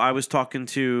ago, I was talking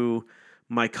to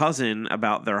my cousin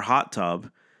about their hot tub,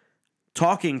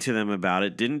 talking to them about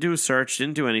it. Didn't do a search,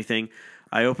 didn't do anything.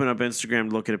 I open up Instagram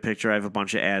to look at a picture. I have a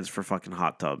bunch of ads for fucking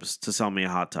hot tubs to sell me a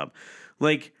hot tub.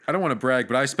 Like, I don't want to brag,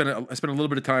 but I spent a little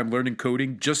bit of time learning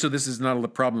coding just so this is not a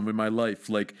problem in my life.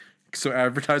 Like, so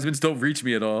advertisements don't reach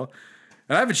me at all.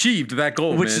 And I've achieved that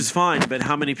goal, which is fine, but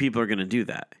how many people are going to do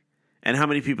that? And how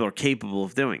many people are capable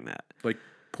of doing that? Like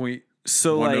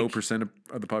 0.10%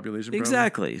 of the population, probably.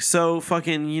 Exactly. So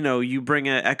fucking, you bring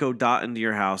an Echo Dot into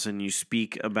your house and you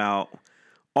speak about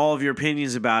all of your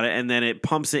opinions about it, and then it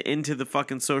pumps it into the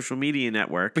fucking social media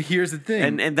network. But here's the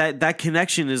thing. And that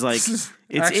connection is like, it's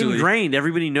actually ingrained.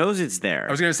 Everybody knows it's there.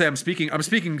 I was going to say, I'm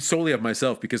speaking solely of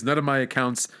myself because none of my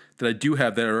accounts that I do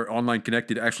have that are online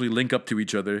connected actually link up to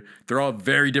each other. They're all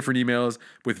very different emails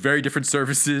with very different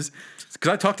services.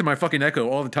 Because I talk to my fucking Echo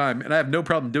all the time, and I have no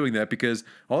problem doing that because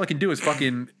all I can do is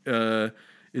fucking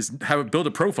is have it build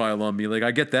a profile on me. Like,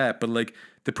 I get that, but like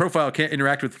the profile can't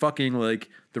interact with fucking like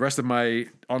the rest of my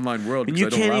online world. And you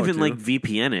can't even like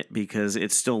VPN it because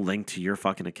it's still linked to your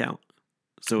fucking account.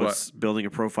 So it's building a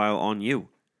profile on you.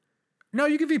 No,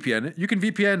 you can VPN it. You can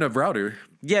VPN a router.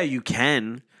 Yeah, you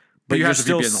can. But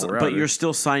you're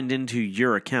still signed into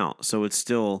your account. So it's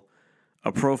still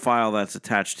a profile that's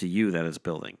attached to you that is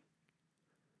building.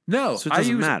 No, so it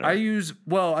doesn't matter.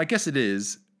 I guess it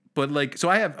is. But like, so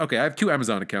I have two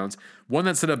Amazon accounts. One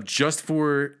that's set up just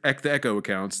for the Echo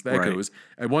accounts, the Echoes,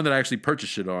 and one that I actually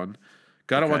purchased shit on.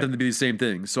 I don't want them to be the same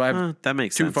thing. So I have that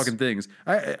makes two sense. fucking things.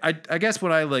 I guess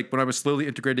when I was slowly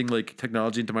integrating like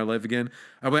technology into my life again,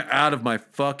 I went out of my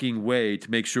fucking way to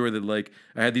make sure that like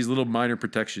I had these little minor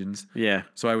protections. Yeah.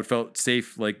 So I would felt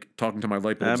safe like talking to my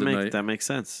light bulbs at night. That makes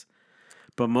sense.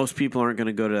 But most people aren't going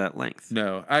to go to that length.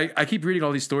 No. I keep reading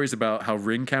all these stories about how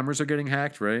Ring cameras are getting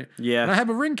hacked, right? Yeah. And I have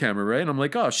a Ring camera, right? And I'm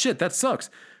like, oh shit, that sucks.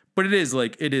 But it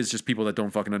is just people that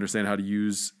don't fucking understand how to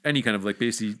use any kind of like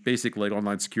basic like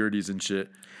online securities and shit.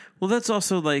 Well, that's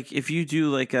also like if you do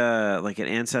like an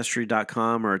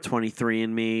Ancestry.com or a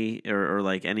 23andMe or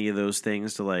like any of those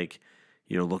things to like,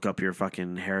 you know, look up your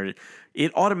fucking heritage,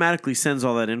 it automatically sends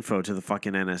all that info to the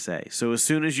fucking NSA. So as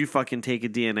soon as you fucking take a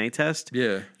DNA test,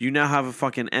 you now have a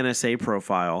fucking NSA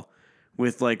profile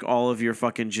with like all of your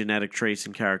fucking genetic traits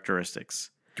and characteristics.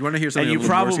 Do you want to hear something?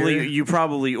 And you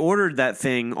probably ordered that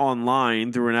thing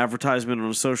online through an advertisement on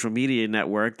a social media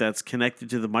network that's connected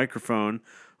to the microphone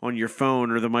on your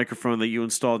phone or the microphone that you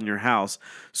installed in your house.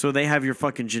 So they have your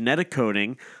fucking genetic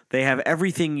coding. They have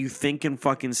everything you think and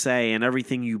fucking say and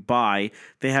everything you buy.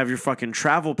 They have your fucking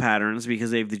travel patterns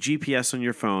because they have the GPS on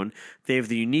your phone. They have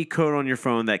the unique code on your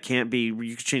phone that can't be,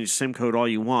 you can change the SIM code all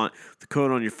you want. The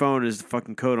code on your phone is the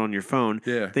fucking code on your phone.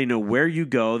 Yeah. They know where you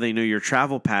go. They know your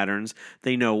travel patterns.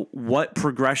 They know what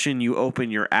progression you open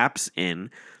your apps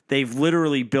in. They've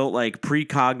literally built like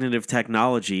precognitive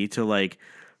technology to like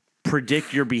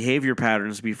predict your behavior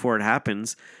patterns before it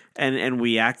happens, and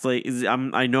we act like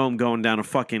I know I'm going down a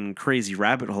fucking crazy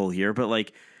rabbit hole here, but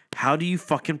like, how do you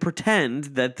fucking pretend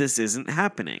that this isn't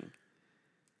happening?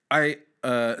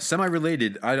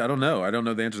 Semi-related. I don't know. I don't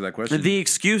know the answer to that question. The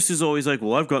excuse is always like,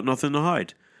 well, I've got nothing to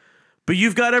hide. But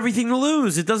you've got everything to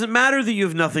lose. It doesn't matter that you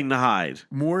have nothing to hide.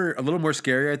 A little more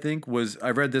scary, I think, was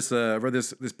I read this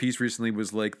piece recently,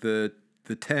 was like the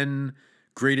 10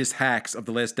 greatest hacks of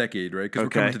the last decade, right? Because we're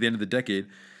coming to the end of the decade.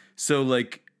 So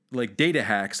like data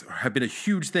hacks have been a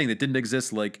huge thing that didn't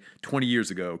exist like 20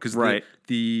 years ago because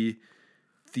the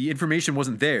information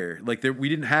wasn't there. Like we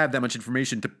didn't have that much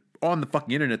information on the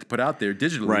fucking internet to put out there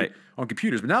digitally on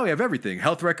computers. But now we have everything.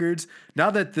 Health records. Now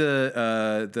that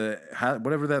the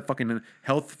whatever that fucking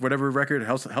health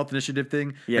initiative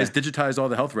thing has digitized all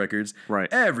the health records.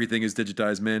 Right. Everything is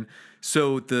digitized, man.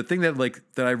 So the thing that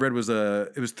I read was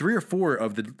it was 3 or 4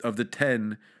 of the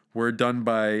 10 were done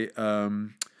by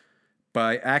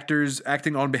actors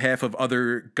acting on behalf of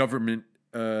other government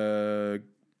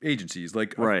agencies,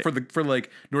 like for like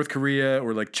North Korea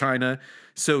or like China.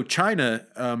 So China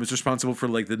is responsible for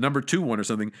like the number 2 one or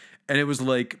something, and it was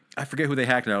like I forget who they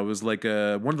hacked now. It was like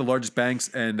one of the largest banks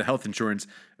and health insurance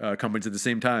companies at the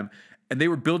same time, and they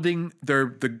were building the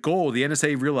goal. The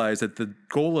NSA realized that the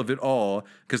goal of it all,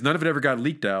 because none of it ever got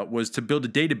leaked out, was to build a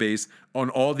database on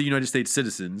all the United States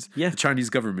citizens. The Chinese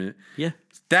government.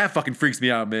 That fucking freaks me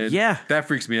out, man. That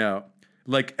freaks me out.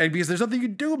 Like, and because there's nothing you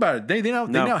can do about it. They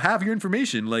now have your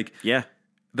information. Like,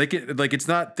 it's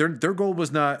not their goal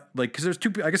was not like, because there's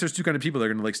two kind of people that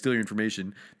are gonna like steal your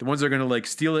information. The ones that are gonna like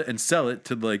steal it and sell it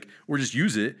to like, or just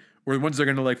use it, or the ones that are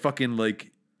gonna like fucking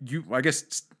like I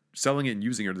guess selling it and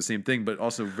using it are the same thing, but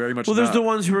also very much. Well, there's the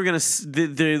ones who are gonna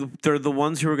they're the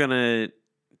ones who are gonna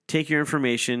take your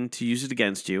information to use it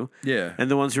against you. And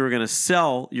the ones who are going to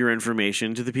sell your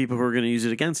information to the people who are going to use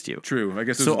it against you. True. I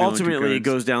guess so. Ultimately, it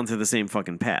goes down to the same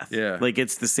fucking path. Like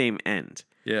it's the same end.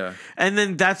 And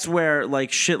then that's where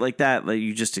like shit like that, like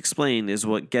you just explained, is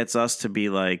what gets us to be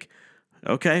like,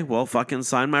 okay, well, fucking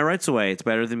sign my rights away. It's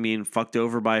better than being fucked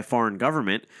over by a foreign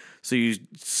government. So you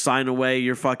sign away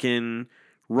your fucking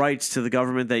rights to the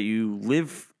government that you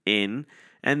live in.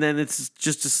 And then it's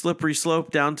just a slippery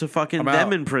slope down to fucking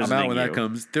them imprisoning I'm out when that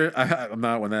comes. I'm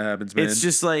out when that happens, man. It's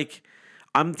just like,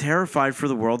 I'm terrified for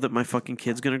the world that my fucking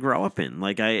kid's going to grow up in.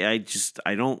 Like, I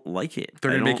don't like it.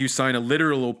 They're going to make you sign a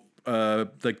literal,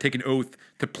 like, take an oath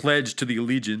to pledge to the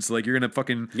allegiance. Like, you're going to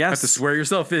fucking have to swear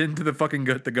yourself into the fucking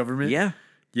the government. Yeah,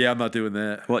 I'm not doing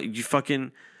that. Well,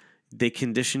 they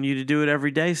condition you to do it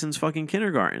every day since fucking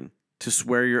kindergarten, to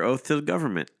swear your oath to the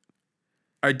government.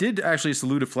 I did actually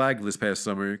salute a flag this past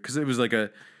summer because it was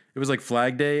like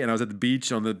Flag Day, and I was at the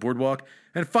beach on the boardwalk,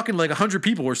 and fucking like 100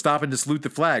 people were stopping to salute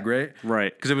the flag, right?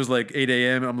 Because it was like 8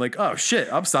 a.m. I'm like, oh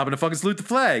shit, I'm stopping to fucking salute the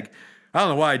flag. I don't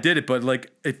know why I did it, but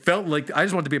like it felt like I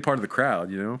just wanted to be a part of the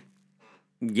crowd, you know?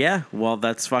 Yeah, well,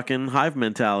 that's fucking hive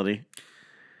mentality.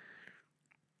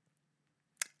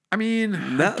 I mean,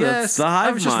 I guess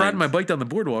I was just riding my bike down the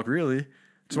boardwalk, really.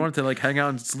 Just wanted to like hang out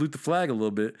and salute the flag a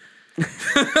little bit.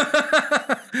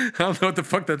 I don't know what the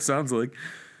fuck that sounds like.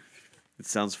 It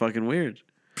sounds fucking weird.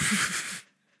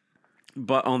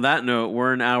 But on that note,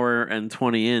 we're an hour and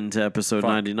 20 into episode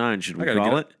 99. Should we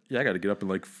call it? Yeah, I got to get up in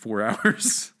like 4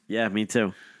 hours. Yeah, me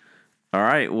too. All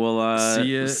right, well,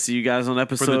 see you guys on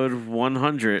episode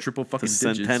 100. Triple fucking the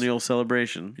centennial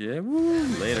celebration. Yeah, woo.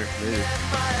 Later.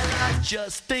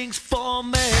 Just thinks for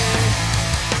me.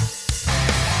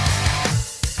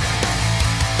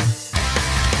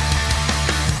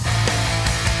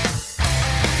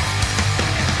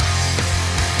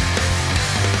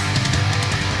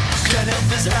 Can't help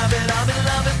this habit, I've been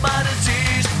loving my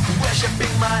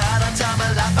my heart on time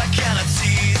of life I cannot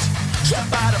seize. Trapped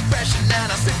by depression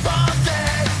and I sleep all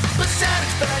day. But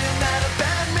Santa's better than a